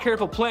with enough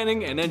careful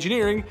planning and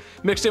engineering,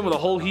 mixed in with a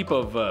whole heap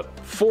of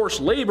forced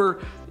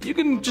labor, you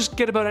can just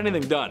get about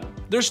anything done.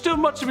 There's still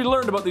much to be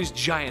learned about these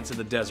giants in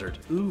the desert.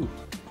 Ooh.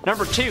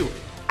 Number 2,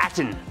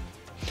 Aten.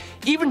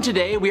 Even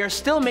today, we are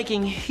still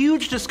making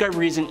huge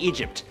discoveries in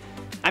Egypt.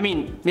 I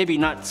mean, maybe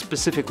not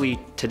specifically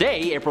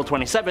today, April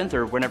 27th,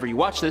 or whenever you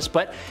watch this,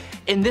 but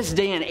in this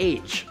day and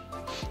age.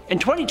 In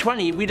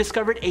 2020, we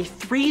discovered a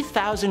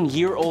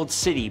 3,000-year-old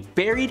city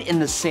buried in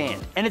the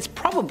sand, and it's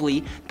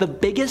probably the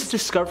biggest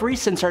discovery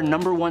since our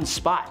 #1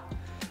 spot.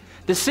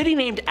 The city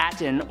named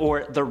Aten,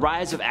 or the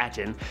Rise of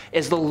Aten,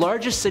 is the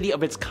largest city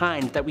of its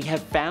kind that we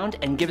have found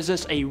and gives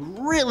us a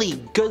really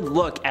good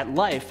look at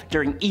life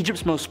during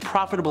Egypt's most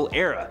profitable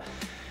era.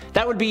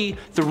 That would be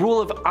the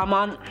rule of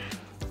Amenhotep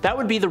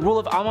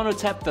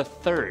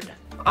III.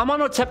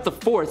 Amenhotep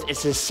IV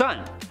is his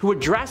son, who would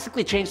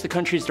drastically change the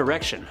country's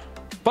direction.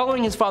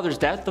 Following his father's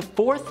death, the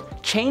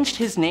fourth changed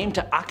his name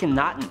to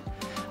Akhenaten,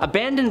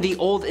 abandoned the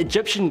old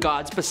Egyptian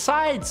gods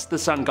besides the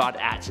sun god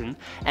Aten,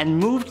 and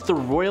moved the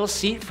royal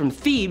seat from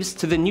Thebes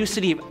to the new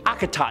city of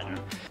Akhetaten,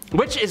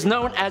 which is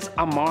known as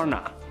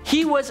Amarna.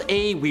 He was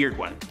a weird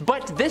one,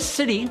 but this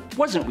city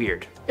wasn't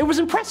weird. It was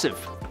impressive,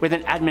 with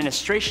an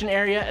administration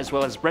area as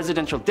well as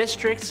residential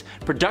districts,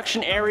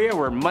 production area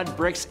where mud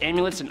bricks,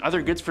 amulets, and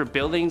other goods for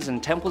buildings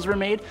and temples were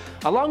made,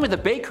 along with a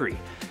bakery.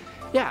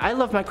 Yeah, I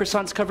love my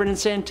croissants covered in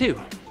sand too.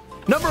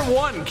 Number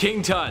 1,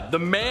 King Tut, the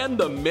man,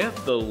 the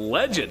myth, the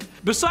legend.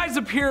 Besides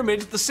the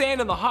pyramids, the sand,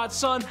 and the hot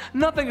sun,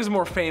 nothing is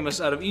more famous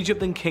out of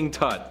Egypt than King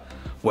Tut.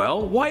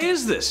 Well, why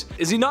is this?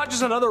 Is he not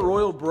just another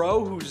royal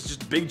bro who's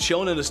just big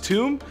chilling in his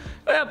tomb?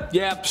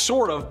 Yeah,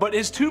 sort of, but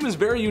his tomb is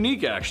very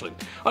unique actually.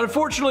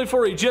 Unfortunately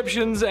for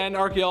Egyptians and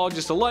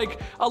archaeologists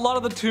alike, a lot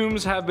of the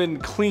tombs have been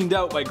cleaned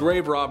out by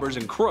grave robbers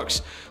and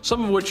crooks,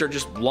 some of which are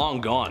just long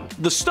gone.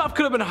 The stuff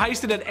could have been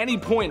heisted at any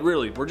point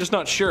really, we're just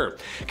not sure.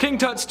 King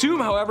Tut's tomb,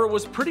 however,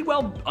 was pretty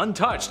well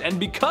untouched, and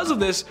because of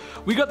this,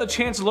 we got the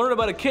chance to learn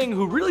about a king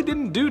who really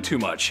didn't do too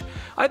much.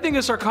 I think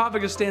his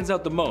sarcophagus stands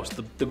out the most,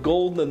 the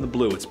gold and the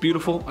blue. It's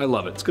beautiful, I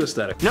love it, it's good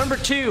aesthetic. Number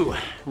 2,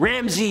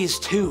 Ramses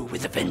II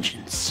with a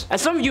vengeance.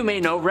 As some of you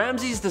may know,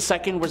 Ramses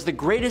II was the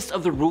greatest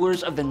of the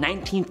rulers of the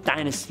 19th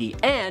dynasty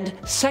and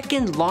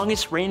second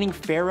longest reigning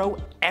pharaoh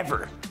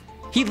ever.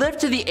 He lived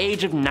to the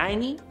age of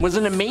 90, was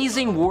an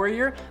amazing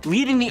warrior,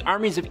 leading the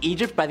armies of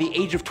Egypt by the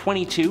age of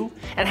 22,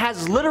 and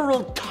has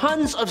literal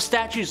tons of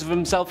statues of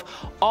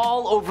himself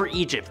all over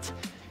Egypt.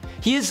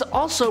 He is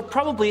also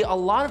probably a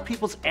lot of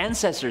people's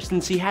ancestor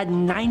since he had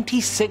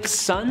 96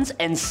 sons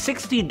and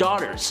 60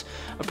 daughters,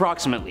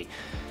 approximately.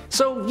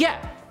 So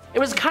yeah, it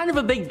was kind of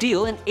a big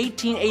deal in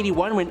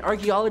 1881 when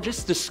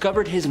archaeologists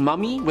discovered his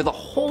mummy with a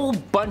whole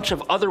bunch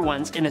of other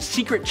ones in a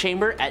secret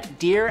chamber at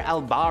Deir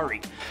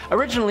el-Bahari.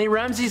 Originally,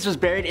 Ramses was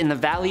buried in the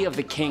Valley of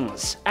the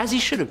Kings, as he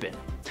should have been.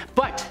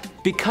 But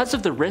because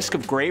of the risk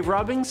of grave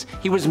robbings,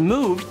 he was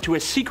moved to a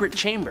secret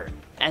chamber.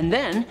 And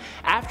then,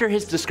 after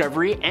his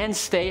discovery and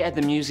stay at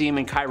the museum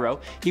in Cairo,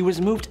 he was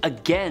moved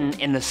again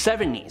in the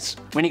 70s,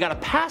 when he got a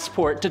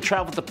passport to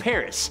travel to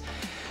Paris.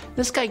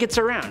 This guy gets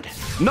around.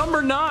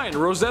 Number 9,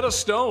 Rosetta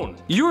Stone.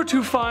 You are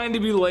too fine to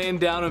be laying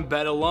down in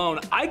bed alone.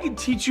 I can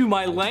teach you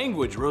my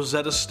language,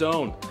 Rosetta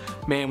Stone.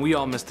 Man, we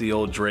all miss the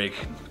old Drake.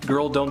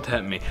 Girl, don't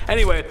tempt me.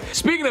 Anyway,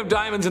 speaking of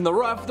diamonds in the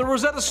rough, the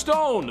Rosetta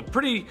Stone.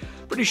 Pretty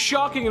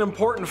shocking and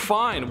important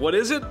find. What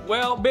is it?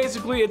 Well,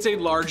 basically it's a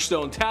large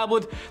stone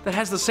tablet that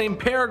has the same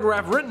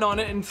paragraph written on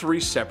it in 3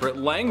 separate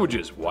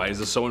languages. Why is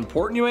this so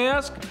important, you may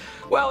ask?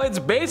 Well, it's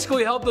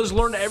basically helped us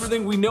learn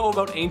everything we know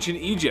about ancient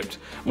Egypt.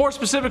 More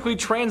specifically,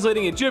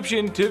 translating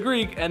Egyptian to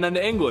Greek and then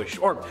to English.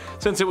 Or,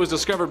 since it was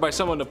discovered by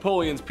some of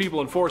Napoleon's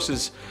people and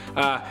forces,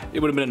 it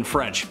would have been in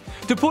French.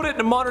 To put it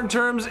in modern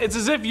terms, it's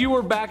as if you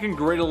were back in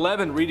grade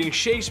 11 reading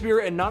Shakespeare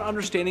and not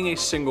understanding a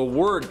single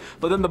word,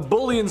 but then the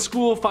bully in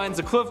school finds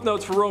the cliff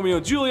notes for Romeo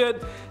and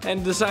Juliet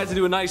and decides to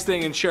do a nice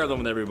thing and share them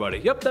with everybody.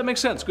 Yep, that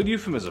makes sense. Good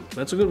euphemism.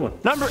 That's a good one.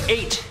 Number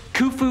 8,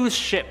 Khufu's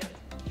ship.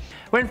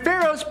 When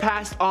pharaohs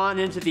passed on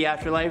into the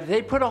afterlife,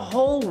 they put a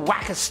whole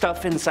whack of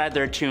stuff inside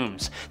their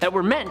tombs that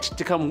were meant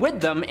to come with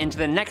them into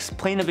the next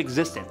plane of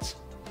existence.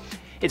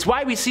 It's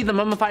why we see the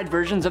mummified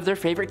versions of their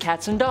favorite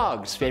cats and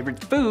dogs,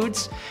 favorite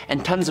foods,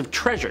 and tons of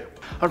treasure.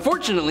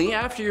 Unfortunately,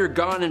 after you're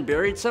gone and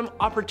buried, some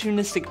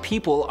opportunistic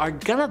people are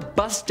gonna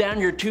bust down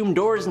your tomb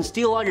doors and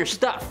steal all your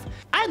stuff.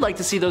 I'd like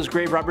to see those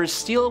grave robbers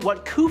steal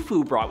what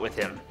Khufu brought with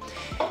him.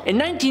 In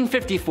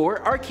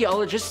 1954,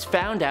 archaeologists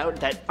found out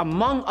that,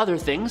 among other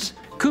things,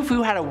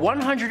 Khufu had a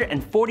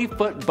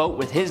 140-foot boat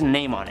with his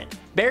name on it,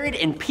 buried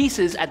in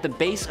pieces at the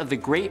base of the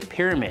Great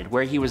Pyramid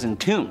where he was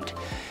entombed.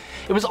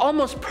 It was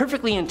almost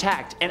perfectly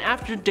intact, and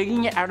after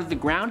digging it out of the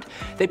ground,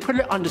 they put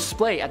it on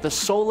display at the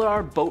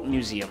Solar Boat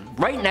Museum,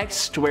 right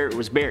next to where it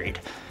was buried.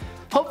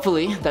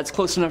 Hopefully, that's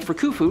close enough for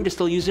Khufu to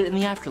still use it in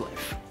the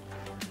afterlife.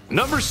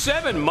 Number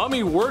 7,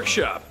 Mummy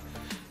Workshop.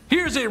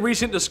 Here's a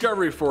recent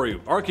discovery for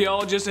you.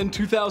 Archaeologists in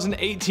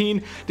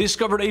 2018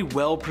 discovered a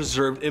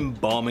well-preserved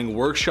embalming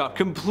workshop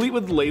complete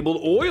with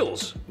labeled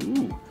oils.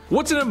 Ooh.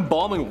 What's an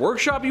embalming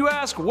workshop, you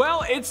ask?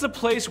 Well, it's the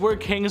place where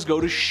kings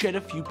go to shed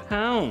a few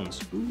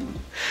pounds. Ooh.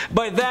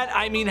 By that,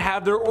 I mean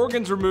have their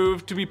organs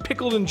removed to be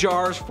pickled in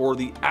jars for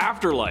the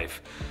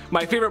afterlife.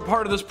 My favorite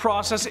part of this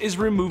process is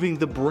removing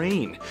the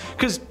brain.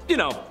 Cause, you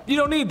know, you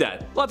don't need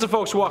that. Lots of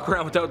folks walk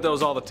around without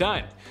those all the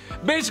time.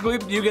 Basically,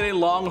 you get a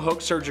long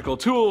hook surgical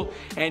tool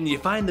and you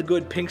find the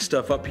good pink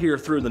stuff up here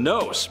through the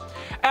nose.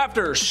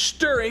 After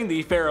stirring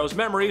the pharaoh's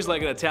memories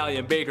like an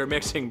Italian baker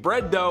mixing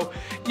bread dough,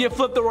 you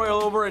flip the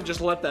royal over and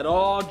just let that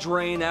all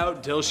drain out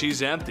until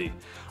she's empty.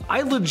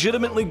 I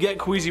legitimately get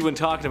queasy when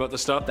talking about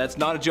this stuff, that's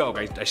not a joke,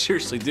 I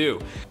seriously do.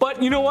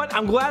 But you know what,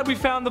 I'm glad we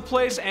found the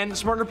place and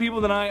smarter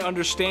people than I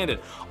understand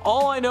it.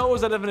 All I know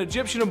is that if an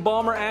Egyptian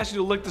embalmer asks you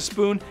to lick the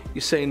spoon,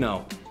 you say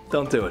no.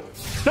 Don't do it.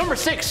 Number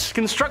 6,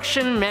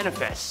 Construction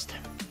Manifest.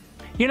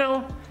 You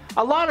know,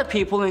 a lot of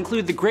people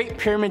include the Great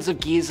Pyramids of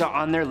Giza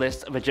on their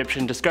list of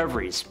Egyptian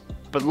discoveries.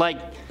 But like,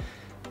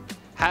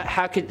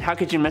 how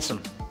could you miss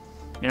them?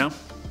 You know?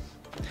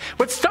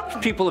 What stumped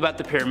people about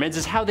the pyramids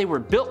is how they were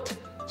built.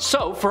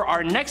 So for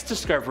our next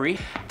discovery,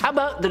 how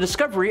about the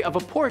discovery of a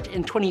port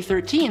in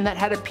 2013 that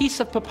had a piece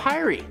of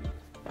papyri?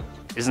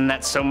 Isn't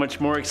that so much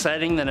more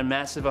exciting than a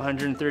massive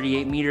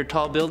 138-meter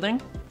tall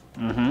building?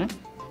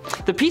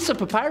 The piece of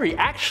papyri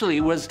actually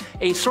was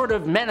a sort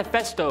of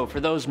manifesto for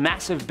those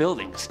massive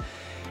buildings.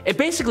 It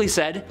basically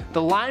said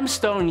the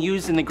limestone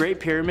used in the Great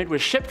Pyramid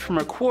was shipped from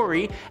a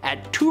quarry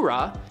at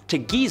Tura to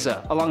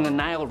Giza along the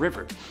Nile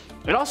River.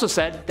 It also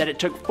said that it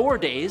took 4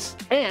 days,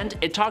 and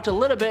it talked a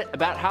little bit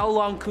about how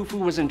long Khufu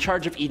was in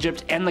charge of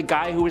Egypt and the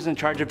guy who was in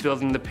charge of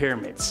building the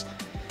pyramids.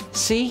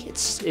 See,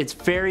 it's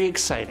very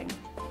exciting.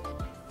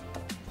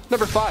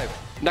 Number 5.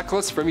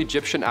 Necklace from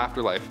Egyptian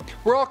afterlife.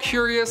 We're all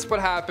curious what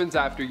happens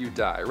after you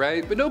die,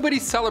 right? But nobody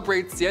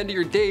celebrates the end of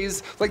your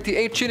days like the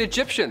ancient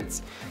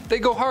Egyptians. They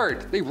go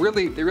hard. They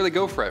really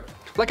go for it.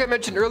 Like I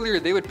mentioned earlier,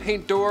 they would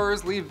paint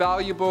doors, leave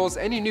valuables.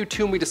 Any new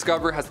tomb we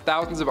discover has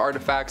thousands of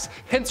artifacts,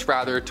 hints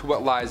rather to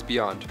what lies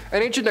beyond.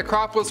 An ancient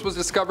necropolis was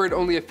discovered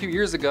only a few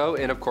years ago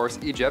in, of course,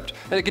 Egypt,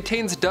 and it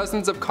contains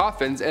dozens of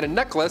coffins and a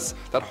necklace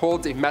that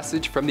holds a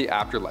message from the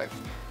afterlife.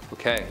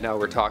 Okay, now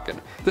we're talking.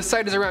 This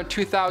site is around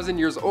 2,000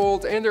 years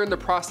old, and they're in the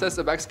process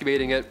of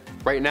excavating it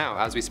right now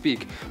as we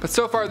speak. But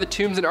so far, the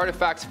tombs and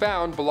artifacts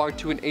found belong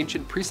to an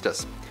ancient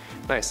priestess.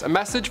 Nice. A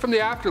message from the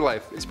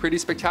afterlife is pretty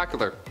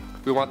spectacular.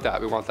 We want that,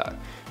 we want that.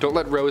 Don't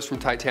let Rose from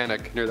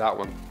Titanic near that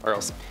one, or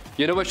else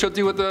you know what she'll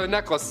do with the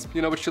necklace.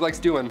 You know what she likes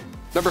doing.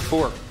 Number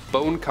 4,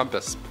 bone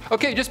compass.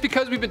 Okay, just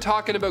because we've been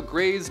talking about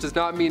graves does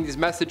not mean these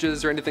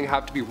messages or anything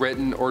have to be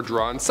written or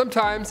drawn.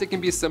 Sometimes it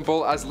can be as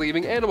simple as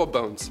leaving animal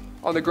bones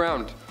on the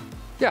ground.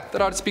 Yeah,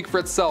 that ought to speak for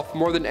itself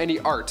more than any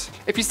art.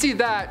 If you see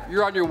that,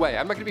 you're on your way.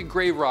 I'm not gonna be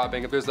grave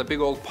robbing if there's a big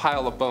old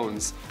pile of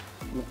bones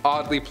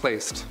oddly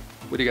placed.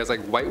 What do you guys like,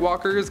 White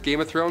Walkers, Game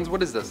of Thrones?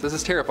 What is this? This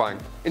is terrifying.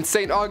 In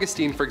St.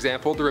 Augustine, for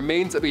example, the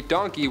remains of a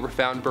donkey were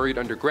found buried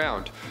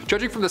underground.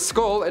 Judging from the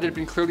skull, it had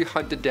been clearly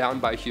hunted down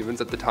by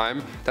humans at the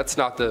time. That's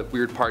not the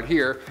weird part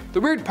here.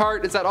 The weird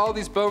part is that all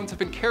these bones have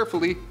been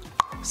carefully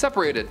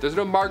separated. There's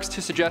no marks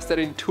to suggest that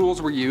any tools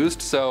were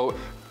used, so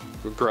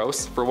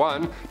gross, for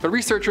one, but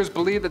researchers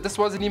believe that this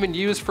wasn't even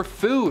used for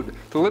food.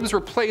 The limbs were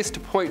placed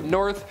to point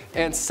north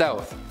and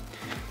south.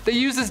 They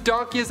used this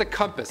donkey as a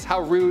compass. How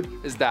rude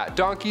is that?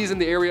 Donkeys in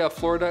the area of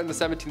Florida in the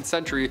 17th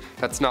century,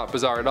 that's not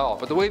bizarre at all.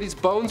 But the way these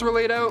bones were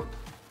laid out,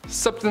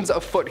 something's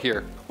afoot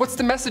here. What's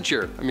the message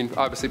here? I mean,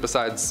 obviously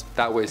besides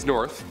that way's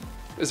north.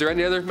 Is there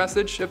any other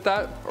message if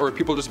that? Or were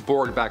people just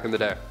bored back in the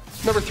day?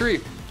 Number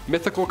 3,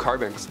 mythical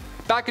carvings.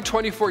 Back in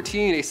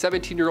 2014, a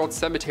 17-year-old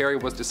cemetery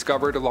was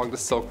discovered along the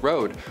Silk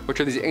Road, which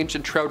are these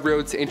ancient trade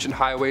roads, ancient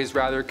highways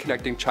rather,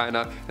 connecting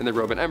China and the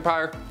Roman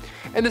Empire.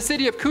 In the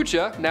city of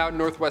Kucha, now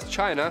northwest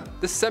China,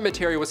 this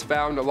cemetery was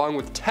found along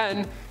with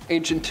 10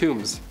 ancient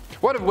tombs,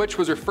 one of which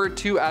was referred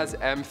to as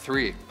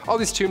M3. All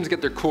these tombs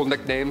get their cool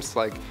nicknames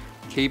like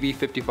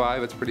KB55,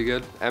 that's pretty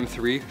good.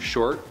 M3,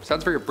 short.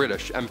 Sounds very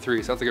British.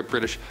 M3, sounds like a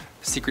British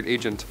secret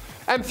agent.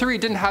 M3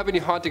 didn't have any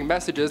haunting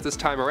messages this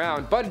time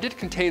around, but it did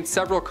contain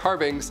several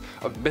carvings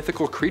of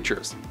mythical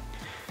creatures.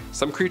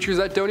 Some creatures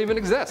that don't even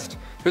exist.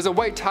 There's a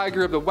white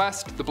tiger of the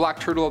west, the black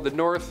turtle of the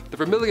north, the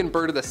vermilion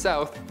bird of the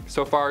south,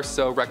 so far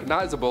so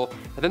recognizable,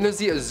 and then there's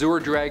the azure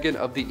dragon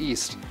of the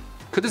east.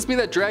 Could this mean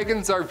that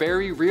dragons are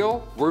very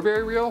real? Were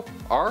very real?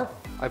 Are?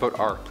 I vote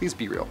R, please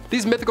be real.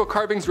 These mythical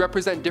carvings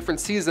represent different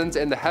seasons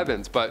in the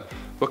heavens, but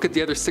what could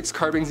the other 6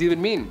 carvings even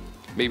mean?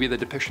 Maybe the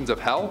depictions of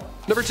hell?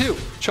 Number 2,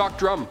 chalk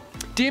drum.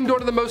 Deemed one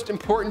of the most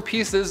important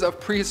pieces of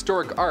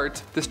prehistoric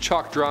art, this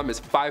chalk drum is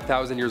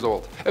 5,000 years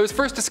old. It was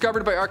first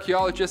discovered by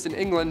archaeologists in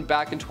England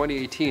back in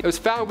 2018. It was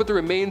found with the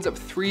remains of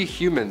 3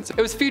 humans.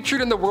 It was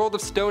featured in the World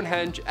of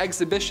Stonehenge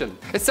exhibition.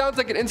 It sounds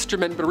like an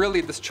instrument, but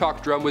really this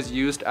chalk drum was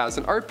used as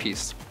an art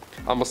piece.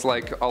 Almost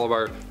like all of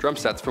our drum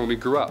sets from when we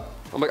grew up.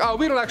 I'm like, oh,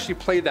 we don't actually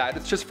play that,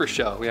 it's just for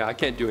show. Yeah, I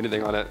can't do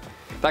anything on it.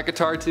 That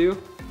guitar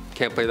too,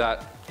 can't play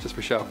that, just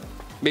for show.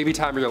 Maybe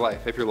time of your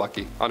life, if you're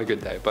lucky, on a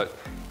good day, but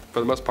for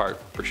the most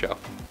part, for show.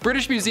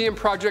 British Museum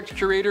project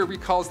curator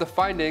recalls the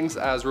findings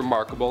as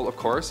remarkable, of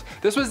course.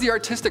 This was the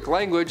artistic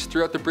language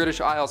throughout the British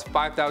Isles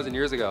 5,000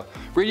 years ago.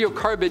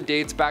 Radiocarbon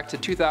dates back to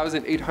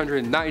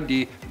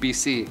 2890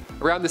 BC,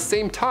 around the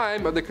same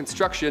time of the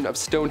construction of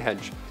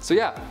Stonehenge. So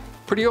yeah,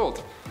 pretty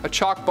old. A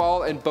chalk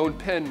ball and bone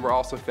pin were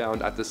also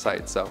found at the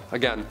site, so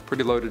again,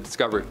 pretty loaded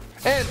discovery.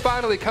 And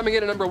finally, coming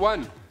in at number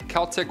 1,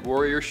 Celtic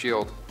warrior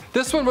shield.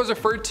 This one was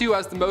referred to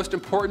as the most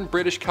important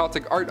British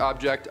Celtic art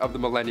object of the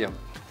millennium,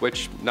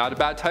 which not a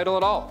bad title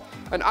at all.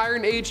 An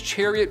Iron Age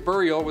chariot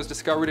burial was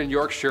discovered in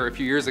Yorkshire a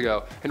few years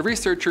ago, and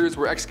researchers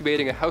were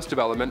excavating a house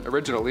development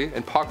originally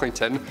in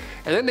Pocklington,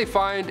 and then they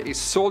find a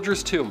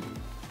soldier's tomb.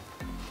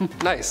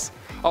 Nice.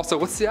 Also,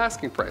 what's the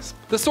asking price?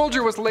 The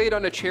soldier was laid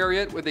on a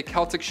chariot with a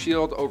Celtic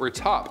shield over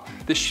top.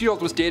 The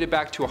shield was dated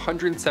back to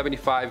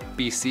 175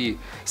 BC.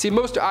 See,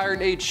 most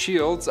Iron Age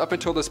shields up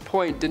until this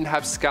point didn't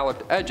have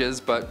scalloped edges,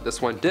 but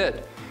this one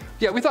did.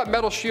 Yeah, we thought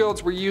metal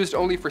shields were used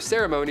only for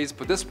ceremonies,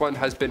 but this one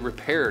has been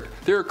repaired.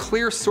 There are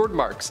clear sword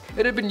marks.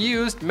 It had been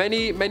used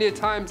many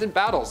times in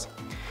battles.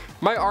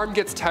 My arm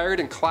gets tired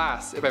in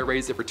class if I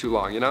raise it for too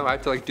long, you know? I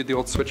have to like do the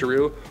old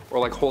switcheroo or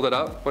like hold it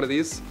up, one of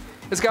these.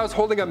 This guy was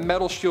holding a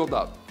metal shield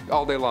up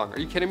all day long. Are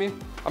you kidding me?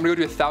 I'm gonna go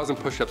do 1,000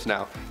 push-ups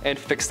now and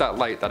fix that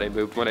light that I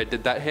moved when I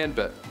did that hand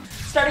bit.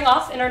 Starting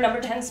off in our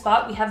number 10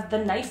 spot, we have the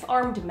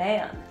knife-armed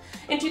man.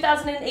 In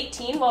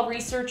 2018, while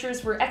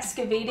researchers were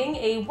excavating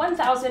a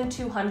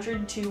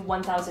 1,200 to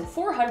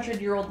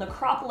 1,400-year-old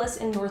necropolis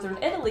in northern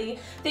Italy,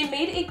 they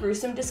made a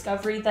gruesome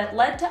discovery that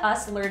led to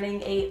us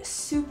learning a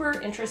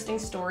super interesting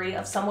story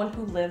of someone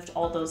who lived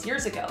all those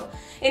years ago.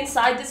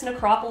 Inside this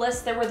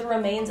necropolis, there were the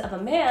remains of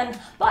a man,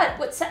 but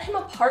what set him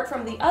apart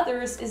from the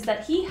others is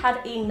that he had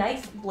a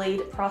knife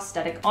blade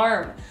prosthetic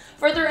arm.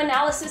 Further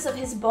analysis of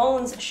his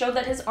bones showed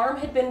that his arm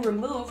had been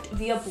removed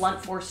via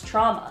blunt force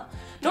trauma.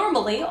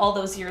 Normally, all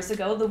those years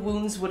ago, the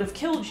wounds would have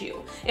killed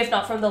you, if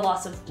not from the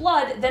loss of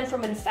blood, then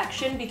from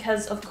infection,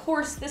 because of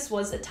course this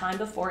was a time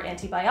before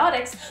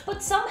antibiotics,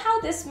 but somehow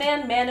this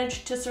man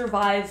managed to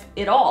survive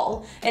it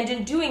all, and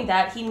in doing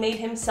that, he made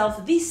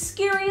himself the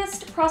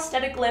scariest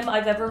prosthetic limb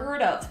I've ever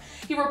heard of.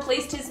 He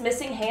replaced his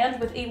missing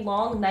hand with a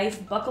long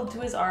knife buckled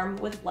to his arm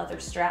with leather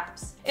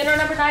straps. In our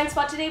number 9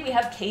 spot today, we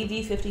have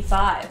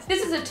KV55.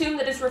 This is a tomb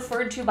that is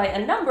referred to by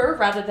a number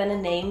rather than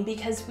a name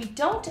because we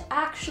don't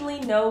actually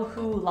know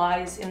who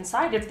lies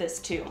inside of this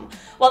tomb.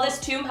 While this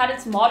tomb had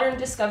its modern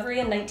discovery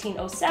in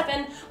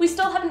 1907, we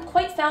still haven't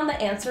quite found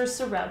the answers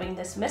surrounding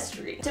this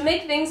mystery. To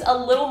make things a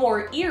little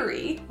more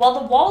eerie, while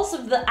the walls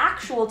of the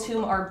actual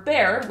tomb are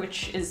bare,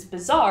 which is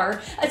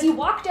bizarre, as you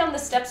walk down the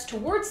steps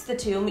towards the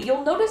tomb,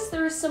 you'll notice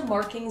there are some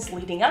markings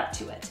leading up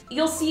to it.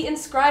 You'll see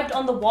inscribed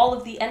on the wall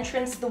of the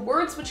entrance the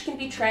words which can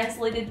be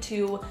translated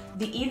to,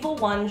 "The evil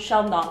one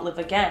shall not live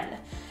again."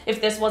 If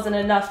this wasn't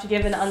enough to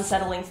give an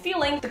unsettling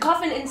feeling, the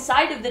coffin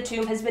inside of the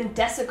tomb has been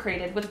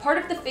desecrated, with part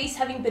of the face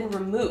having been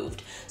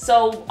removed.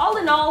 So all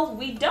in all,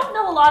 we don't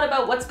know a lot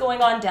about what's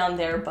going on down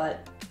there,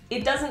 but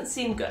it doesn't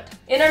seem good.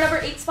 In our number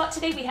 8 spot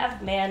today, we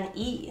have Man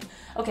E.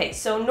 Okay,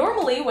 so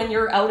normally when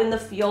you're out in the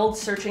field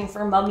searching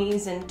for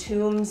mummies and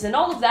tombs and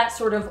all of that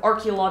sort of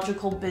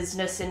archaeological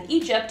business in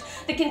Egypt,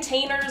 the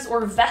containers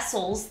or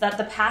vessels that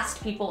the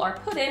past people are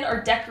put in are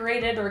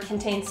decorated or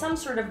contain some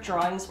sort of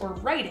drawings or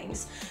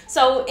writings.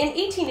 So in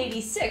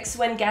 1886,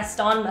 when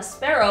Gaston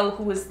Maspero,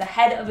 who was the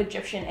head of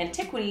Egyptian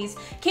antiquities,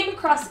 came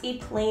across a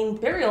plain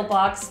burial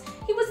box,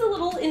 he was a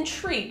little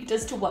intrigued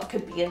as to what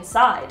could be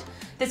inside.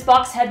 This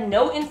box had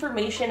no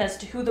information as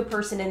to who the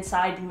person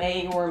inside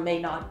may or may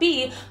not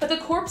be, but the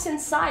corpse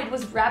inside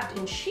was wrapped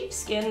in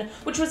sheepskin,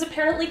 which was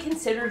apparently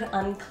considered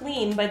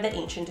unclean by the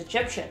ancient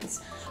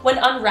Egyptians. When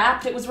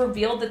unwrapped, it was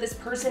revealed that this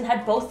person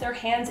had both their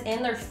hands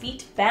and their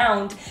feet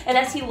bound, and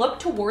as he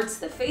looked towards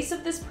the face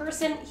of this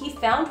person, he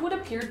found what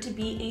appeared to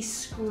be a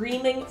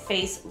screaming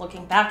face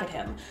looking back at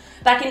him.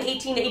 Back in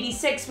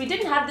 1886, we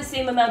didn't have the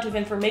same amount of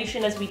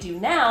information as we do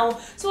now,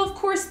 so of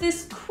course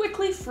this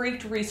quickly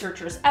freaked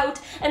researchers out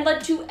and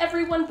led to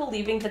everyone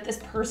believing that this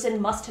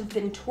person must have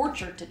been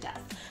tortured to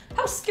death.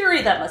 How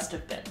scary that must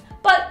have been.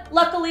 But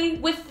luckily,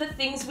 with the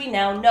things we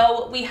now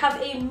know, we have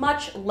a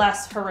much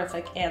less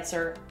horrific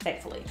answer,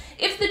 thankfully.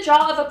 If the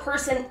jaw of a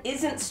person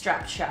isn't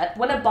strapped shut,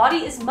 when a body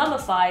is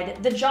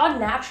mummified, the jaw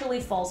naturally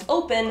falls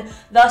open,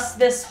 thus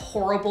this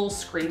horrible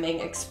screaming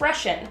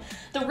expression.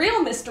 The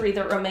real mystery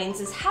that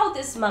remains is how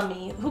this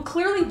mummy, who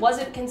clearly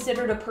wasn't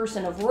considered a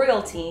person of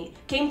royalty,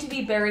 came to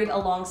be buried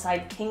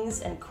alongside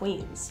kings and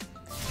queens.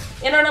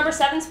 In our number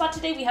 7 spot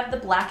today, we have the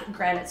Black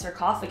Granite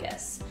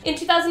Sarcophagus. In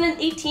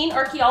 2018,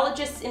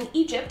 archaeologists in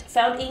Egypt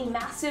found a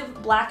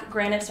massive black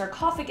granite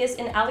sarcophagus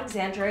in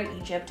Alexandria,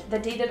 Egypt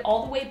that dated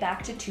all the way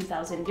back to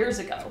 2,000 years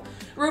ago.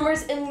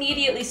 Rumors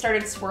immediately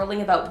started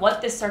swirling about what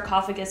this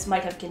sarcophagus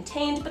might have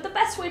contained, but the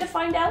best way to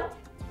find out?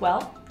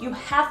 Well, you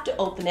have to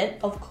open it,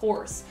 of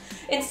course.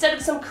 Instead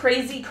of some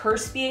crazy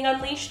curse being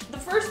unleashed, the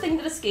first thing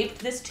that escaped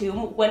this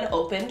tomb when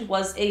opened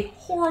was a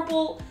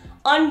horrible,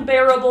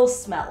 unbearable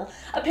smell.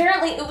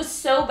 Apparently it was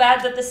so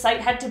bad that the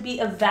site had to be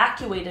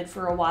evacuated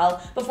for a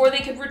while before they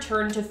could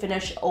return to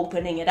finish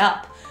opening it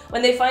up.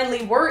 When they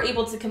finally were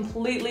able to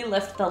completely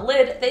lift the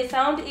lid, they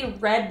found a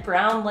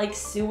red-brown like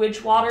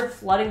sewage water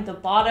flooding the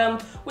bottom,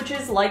 which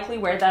is likely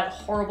where that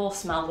horrible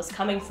smell was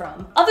coming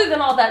from. Other than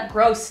all that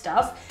gross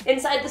stuff,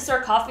 inside the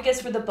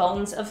sarcophagus were the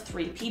bones of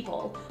 3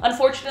 people.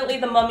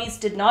 Unfortunately, the mummies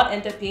did not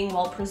end up being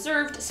well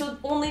preserved, so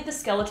only the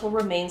skeletal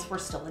remains were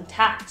still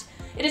intact.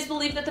 It is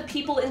believed that the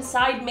people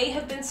inside may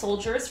have been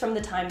soldiers from the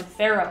time of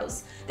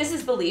pharaohs. This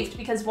is believed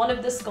because one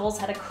of the skulls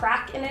had a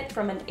crack in it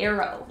from an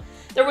arrow.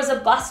 There was a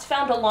bust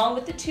found along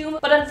with the tomb,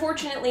 but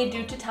unfortunately,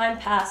 due to time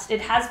past,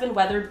 it has been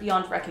weathered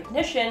beyond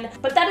recognition,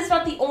 but that is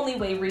not the only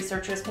way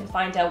researchers can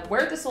find out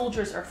where the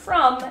soldiers are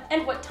from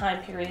and what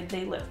time period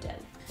they lived in.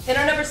 In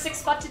our number 6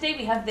 spot today,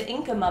 we have the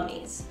Inca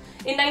mummies.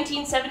 In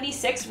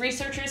 1976,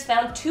 researchers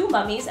found 2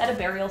 mummies at a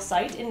burial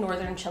site in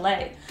northern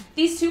Chile.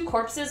 These 2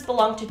 corpses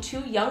belonged to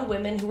 2 young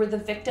women who were the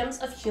victims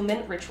of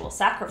human ritual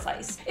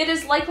sacrifice. It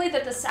is likely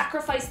that the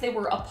sacrifice they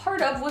were a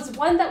part of was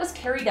one that was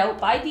carried out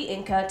by the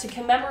Inca to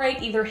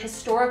commemorate either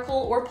historical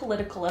or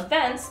political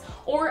events,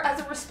 or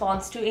as a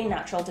response to a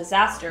natural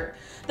disaster.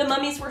 The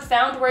mummies were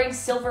found wearing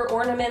silver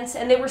ornaments,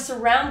 and they were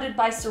surrounded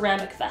by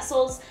ceramic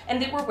vessels, and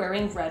they were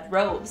wearing red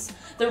robes.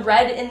 The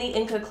red in the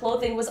Inca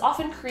clothing was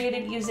often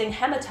created using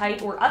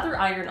hematite or other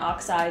iron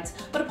oxides,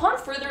 but upon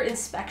further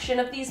inspection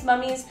of these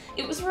mummies,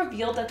 it was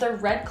revealed that their their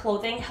red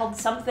clothing held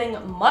something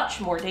much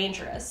more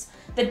dangerous.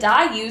 The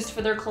dye used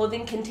for their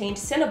clothing contained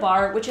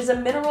cinnabar, which is a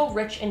mineral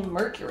rich in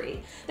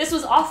mercury. This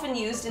was often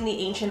used in the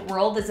ancient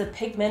world as a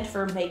pigment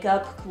for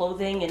makeup,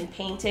 clothing, and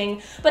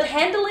painting, but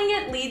handling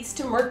it leads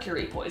to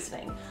mercury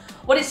poisoning.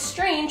 What is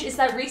strange is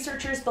that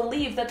researchers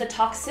believe that the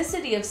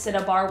toxicity of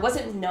cinnabar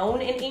wasn't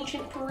known in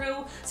ancient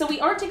Peru, so we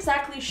aren't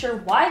exactly sure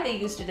why they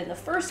used it in the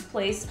first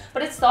place,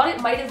 but it's thought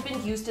it might have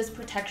been used as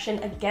protection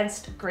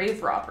against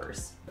grave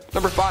robbers.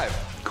 Number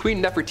 5.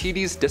 Queen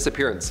Nefertiti's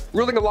disappearance.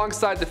 Ruling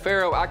alongside the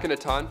pharaoh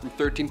Akhenaten from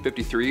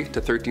 1353 to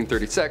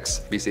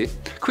 1336 BC,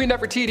 Queen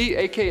Nefertiti,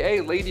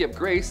 aka Lady of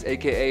Grace,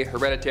 aka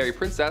Hereditary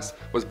Princess,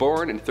 was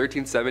born in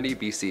 1370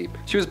 BC.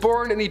 She was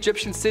born in the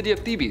Egyptian city of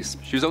Thebes.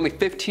 She was only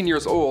 15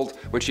 years old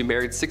when she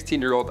married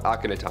 16-year-old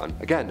Akhenaten.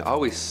 Again,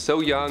 always so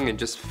young and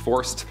just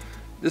forced.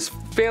 This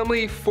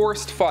family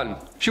forced fun.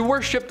 She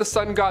worshipped the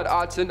sun god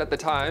Aten at the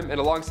time,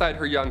 and alongside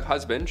her young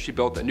husband, she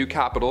built a new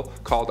capital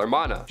called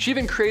Amarna. She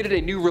even created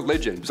a new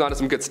religion. She was onto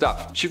some good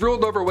stuff. She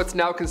ruled over what's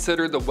now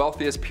considered the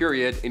wealthiest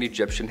period in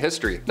Egyptian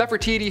history.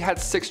 Nefertiti had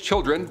 6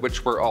 children,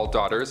 which were all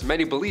daughters.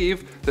 Many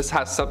believe this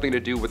has something to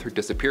do with her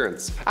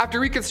disappearance. After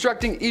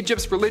reconstructing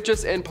Egypt's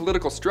religious and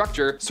political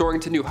structure,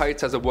 soaring to new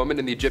heights as a woman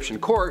in the Egyptian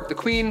court, the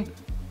queen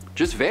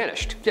just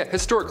vanished. Yeah,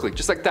 historically,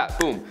 just like that,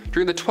 boom.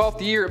 During the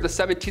 12th year of the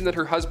 17 that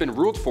her husband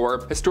ruled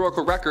for,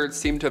 historical records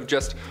seem to have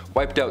just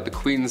wiped out the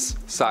queen's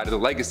side of the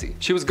legacy.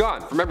 She was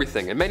gone from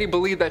everything, and many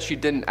believe that she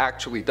didn't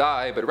actually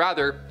die, but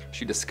rather,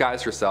 she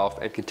disguised herself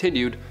and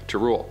continued to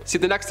rule. See,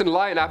 the next in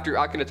line after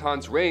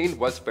Akhenaten's reign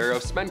was Pharaoh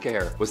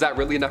Smenkhkare. Was that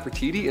really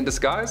Nefertiti in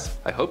disguise?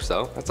 I hope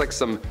so. That's like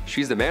some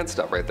she's the man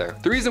stuff right there.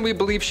 The reason we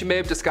believe she may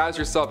have disguised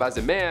herself as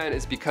a man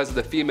is because of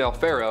the female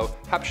pharaoh,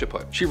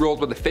 Hatshepsut. She ruled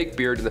with a fake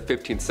beard in the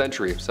 15th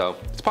century, so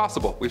it's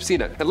possible, we've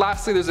seen it. And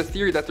lastly, there's a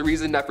theory that the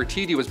reason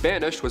Nefertiti was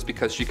banished was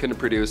because she couldn't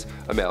produce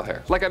a male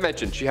heir. Like I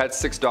mentioned, she had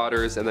 6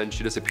 daughters and then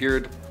she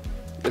disappeared.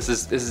 This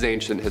is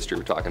ancient history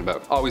we're talking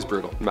about. Always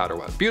brutal, no matter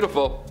what.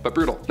 Beautiful, but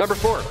brutal. Number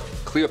 4,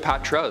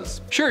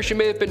 Cleopatra's. Sure, she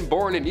may have been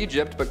born in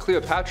Egypt, but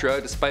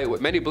Cleopatra, despite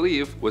what many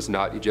believe, was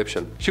not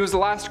Egyptian. She was the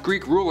last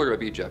Greek ruler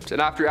of Egypt,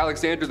 and after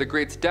Alexander the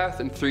Great's death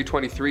in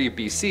 323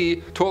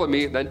 BC,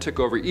 Ptolemy then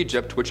took over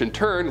Egypt, which in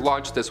turn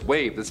launched this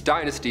wave, this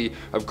dynasty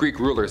of Greek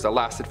rulers that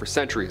lasted for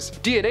centuries.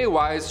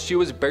 DNA-wise, she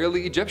was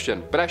barely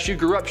Egyptian, but as she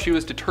grew up, she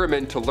was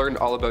determined to learn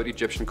all about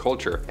Egyptian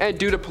culture. And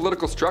due to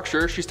political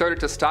structure, she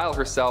started to style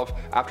herself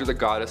after the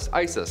goddess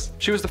Isis.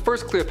 She was the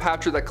first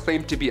Cleopatra that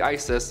claimed to be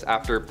Isis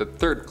after the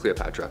 3rd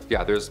Cleopatra.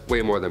 Yeah, there's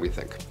way more than we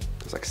think.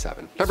 There's like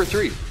 7. Number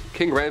 3,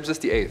 King Ramses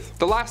VIII.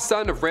 The last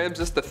son of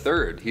Ramses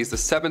III. He's the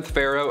 7th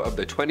pharaoh of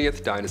the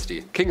 20th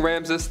dynasty. King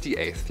Ramses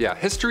VIII. Yeah,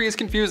 history is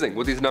confusing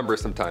with these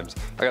numbers sometimes.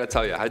 I gotta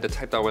tell you, I had to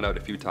type that one out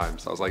a few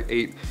times. I was like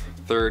 8,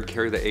 3rd,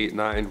 carry the 8,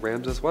 9,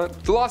 Ramses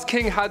what? The lost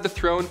king had the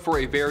throne for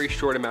a very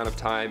short amount of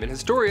time, and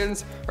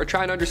historians are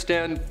trying to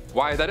understand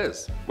why that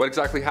is. What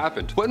exactly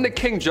happened? What in the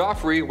King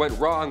Joffrey went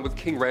wrong with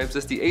King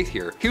Ramses VIII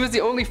here? He was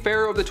the only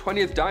pharaoh of the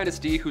 20th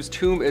dynasty whose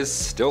tomb is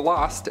still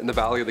lost in the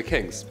Valley of the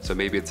Kings, so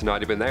maybe it's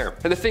not even there.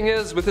 And the thing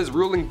is, with his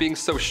ruling being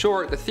so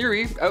short, the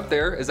theory out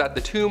there is that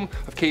the tomb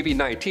of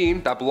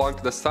KV-19 that belonged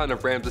to the son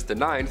of Ramses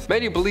IX,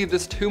 many believe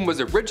this tomb was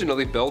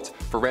originally built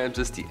for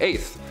Ramses VIII.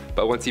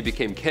 But once he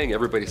became king,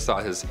 everybody saw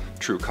his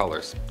true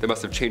colors. They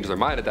must have changed their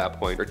mind at that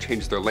point, or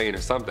changed their lane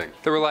or something.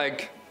 They were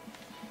like,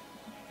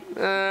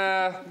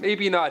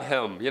 maybe not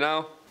him, you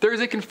know? There is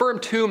a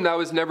confirmed tomb that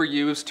was never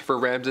used for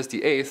Ramses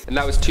VIII, and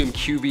that was tomb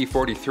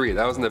QV43.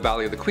 That was in the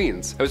Valley of the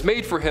Queens. It was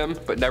made for him,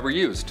 but never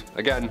used.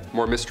 Again,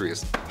 more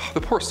mysteries.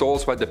 The poor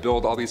souls who had to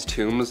build all these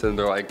tombs, and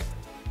they're like,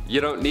 you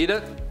don't need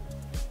it?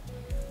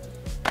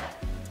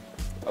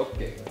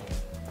 Okay.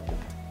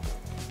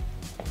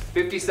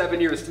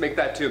 57 years to make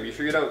that tomb. You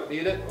sure you don't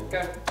need it?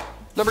 Okay.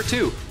 Number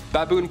 2,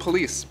 baboon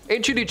police.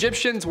 Ancient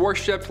Egyptians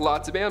worshipped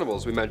lots of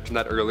animals. We mentioned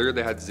that earlier.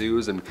 They had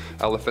zoos and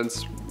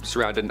elephants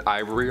surrounded in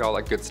ivory, all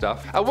that good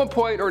stuff. At one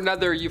point or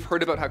another, you've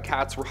heard about how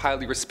cats were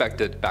highly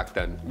respected back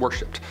then,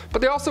 worshipped.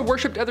 But they also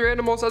worshipped other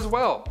animals as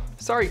well.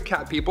 Sorry,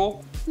 cat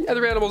people.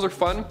 Other animals are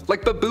fun,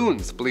 like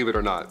baboons, believe it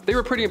or not. They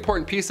were pretty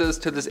important pieces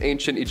to this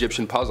ancient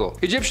Egyptian puzzle.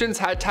 Egyptians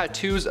had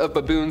tattoos of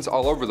baboons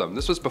all over them.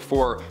 This was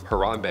before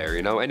Harambe,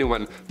 you know,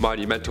 anyone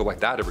monumental like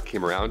that ever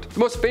came around. The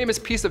most famous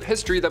piece of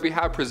history that we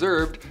have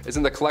preserved is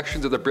in the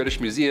collections of the British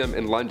Museum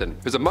in London.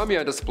 There's a mummy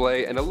on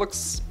display and it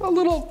looks a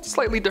little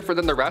slightly different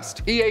than the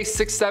rest.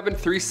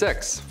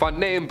 EA6736, fun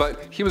name,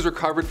 but he was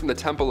recovered from the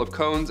Temple of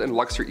Cones in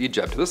Luxor,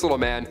 Egypt. This little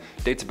man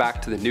dates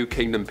back to the New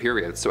Kingdom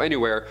period, so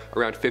anywhere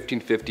around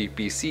 1550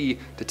 BC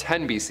to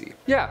 10 BC.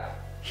 Yeah,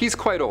 he's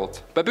quite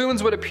old.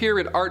 Baboons would appear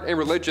in art and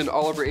religion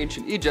all over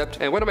ancient Egypt,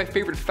 and one of my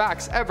favorite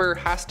facts ever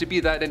has to be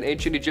that in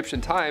ancient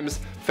Egyptian times,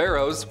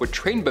 pharaohs would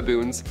train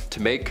baboons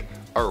to make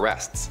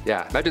arrests.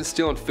 Yeah, imagine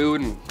stealing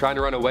food and trying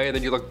to run away, and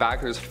then you look back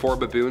and there's 4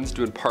 baboons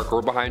doing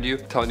parkour behind you,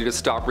 telling you to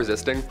stop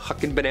resisting,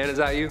 hucking bananas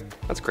at you.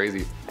 That's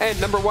crazy. And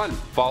number 1,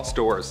 false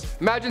doors.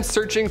 Imagine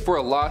searching for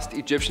a lost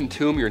Egyptian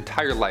tomb your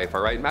entire life,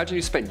 alright? Imagine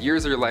you spent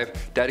years of your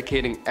life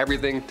dedicating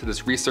everything to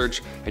this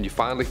research, and you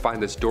finally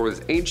find this door,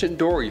 this ancient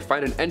door, you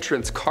find an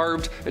entrance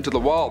carved into the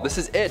wall. This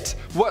is it.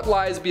 What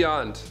lies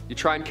beyond? You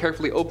try and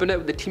carefully open it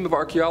with a team of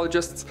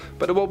archaeologists,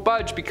 but it won't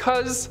budge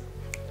because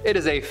it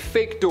is a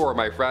fake door,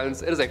 my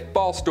friends. It is a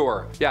false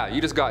door. Yeah,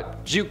 you just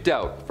got juked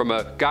out from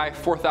a guy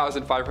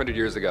 4,500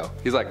 years ago.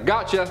 He's like,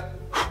 gotcha.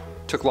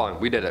 Took long,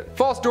 we did it.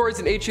 False doors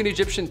in ancient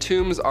Egyptian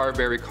tombs are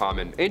very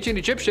common. Ancient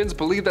Egyptians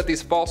believed that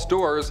these false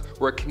doors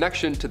were a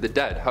connection to the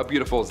dead. How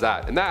beautiful is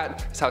that? And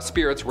that is how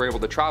spirits were able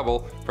to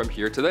travel from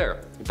here to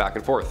there, and back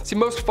and forth. See,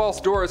 most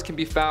false doors can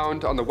be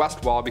found on the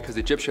west wall because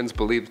Egyptians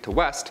believed the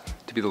west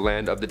to be the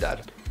land of the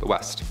dead. The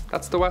west.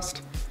 That's the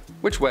west.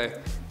 Which way?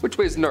 Which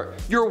way is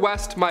north? Your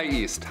west, my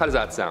east. How does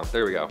that sound?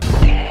 There we go.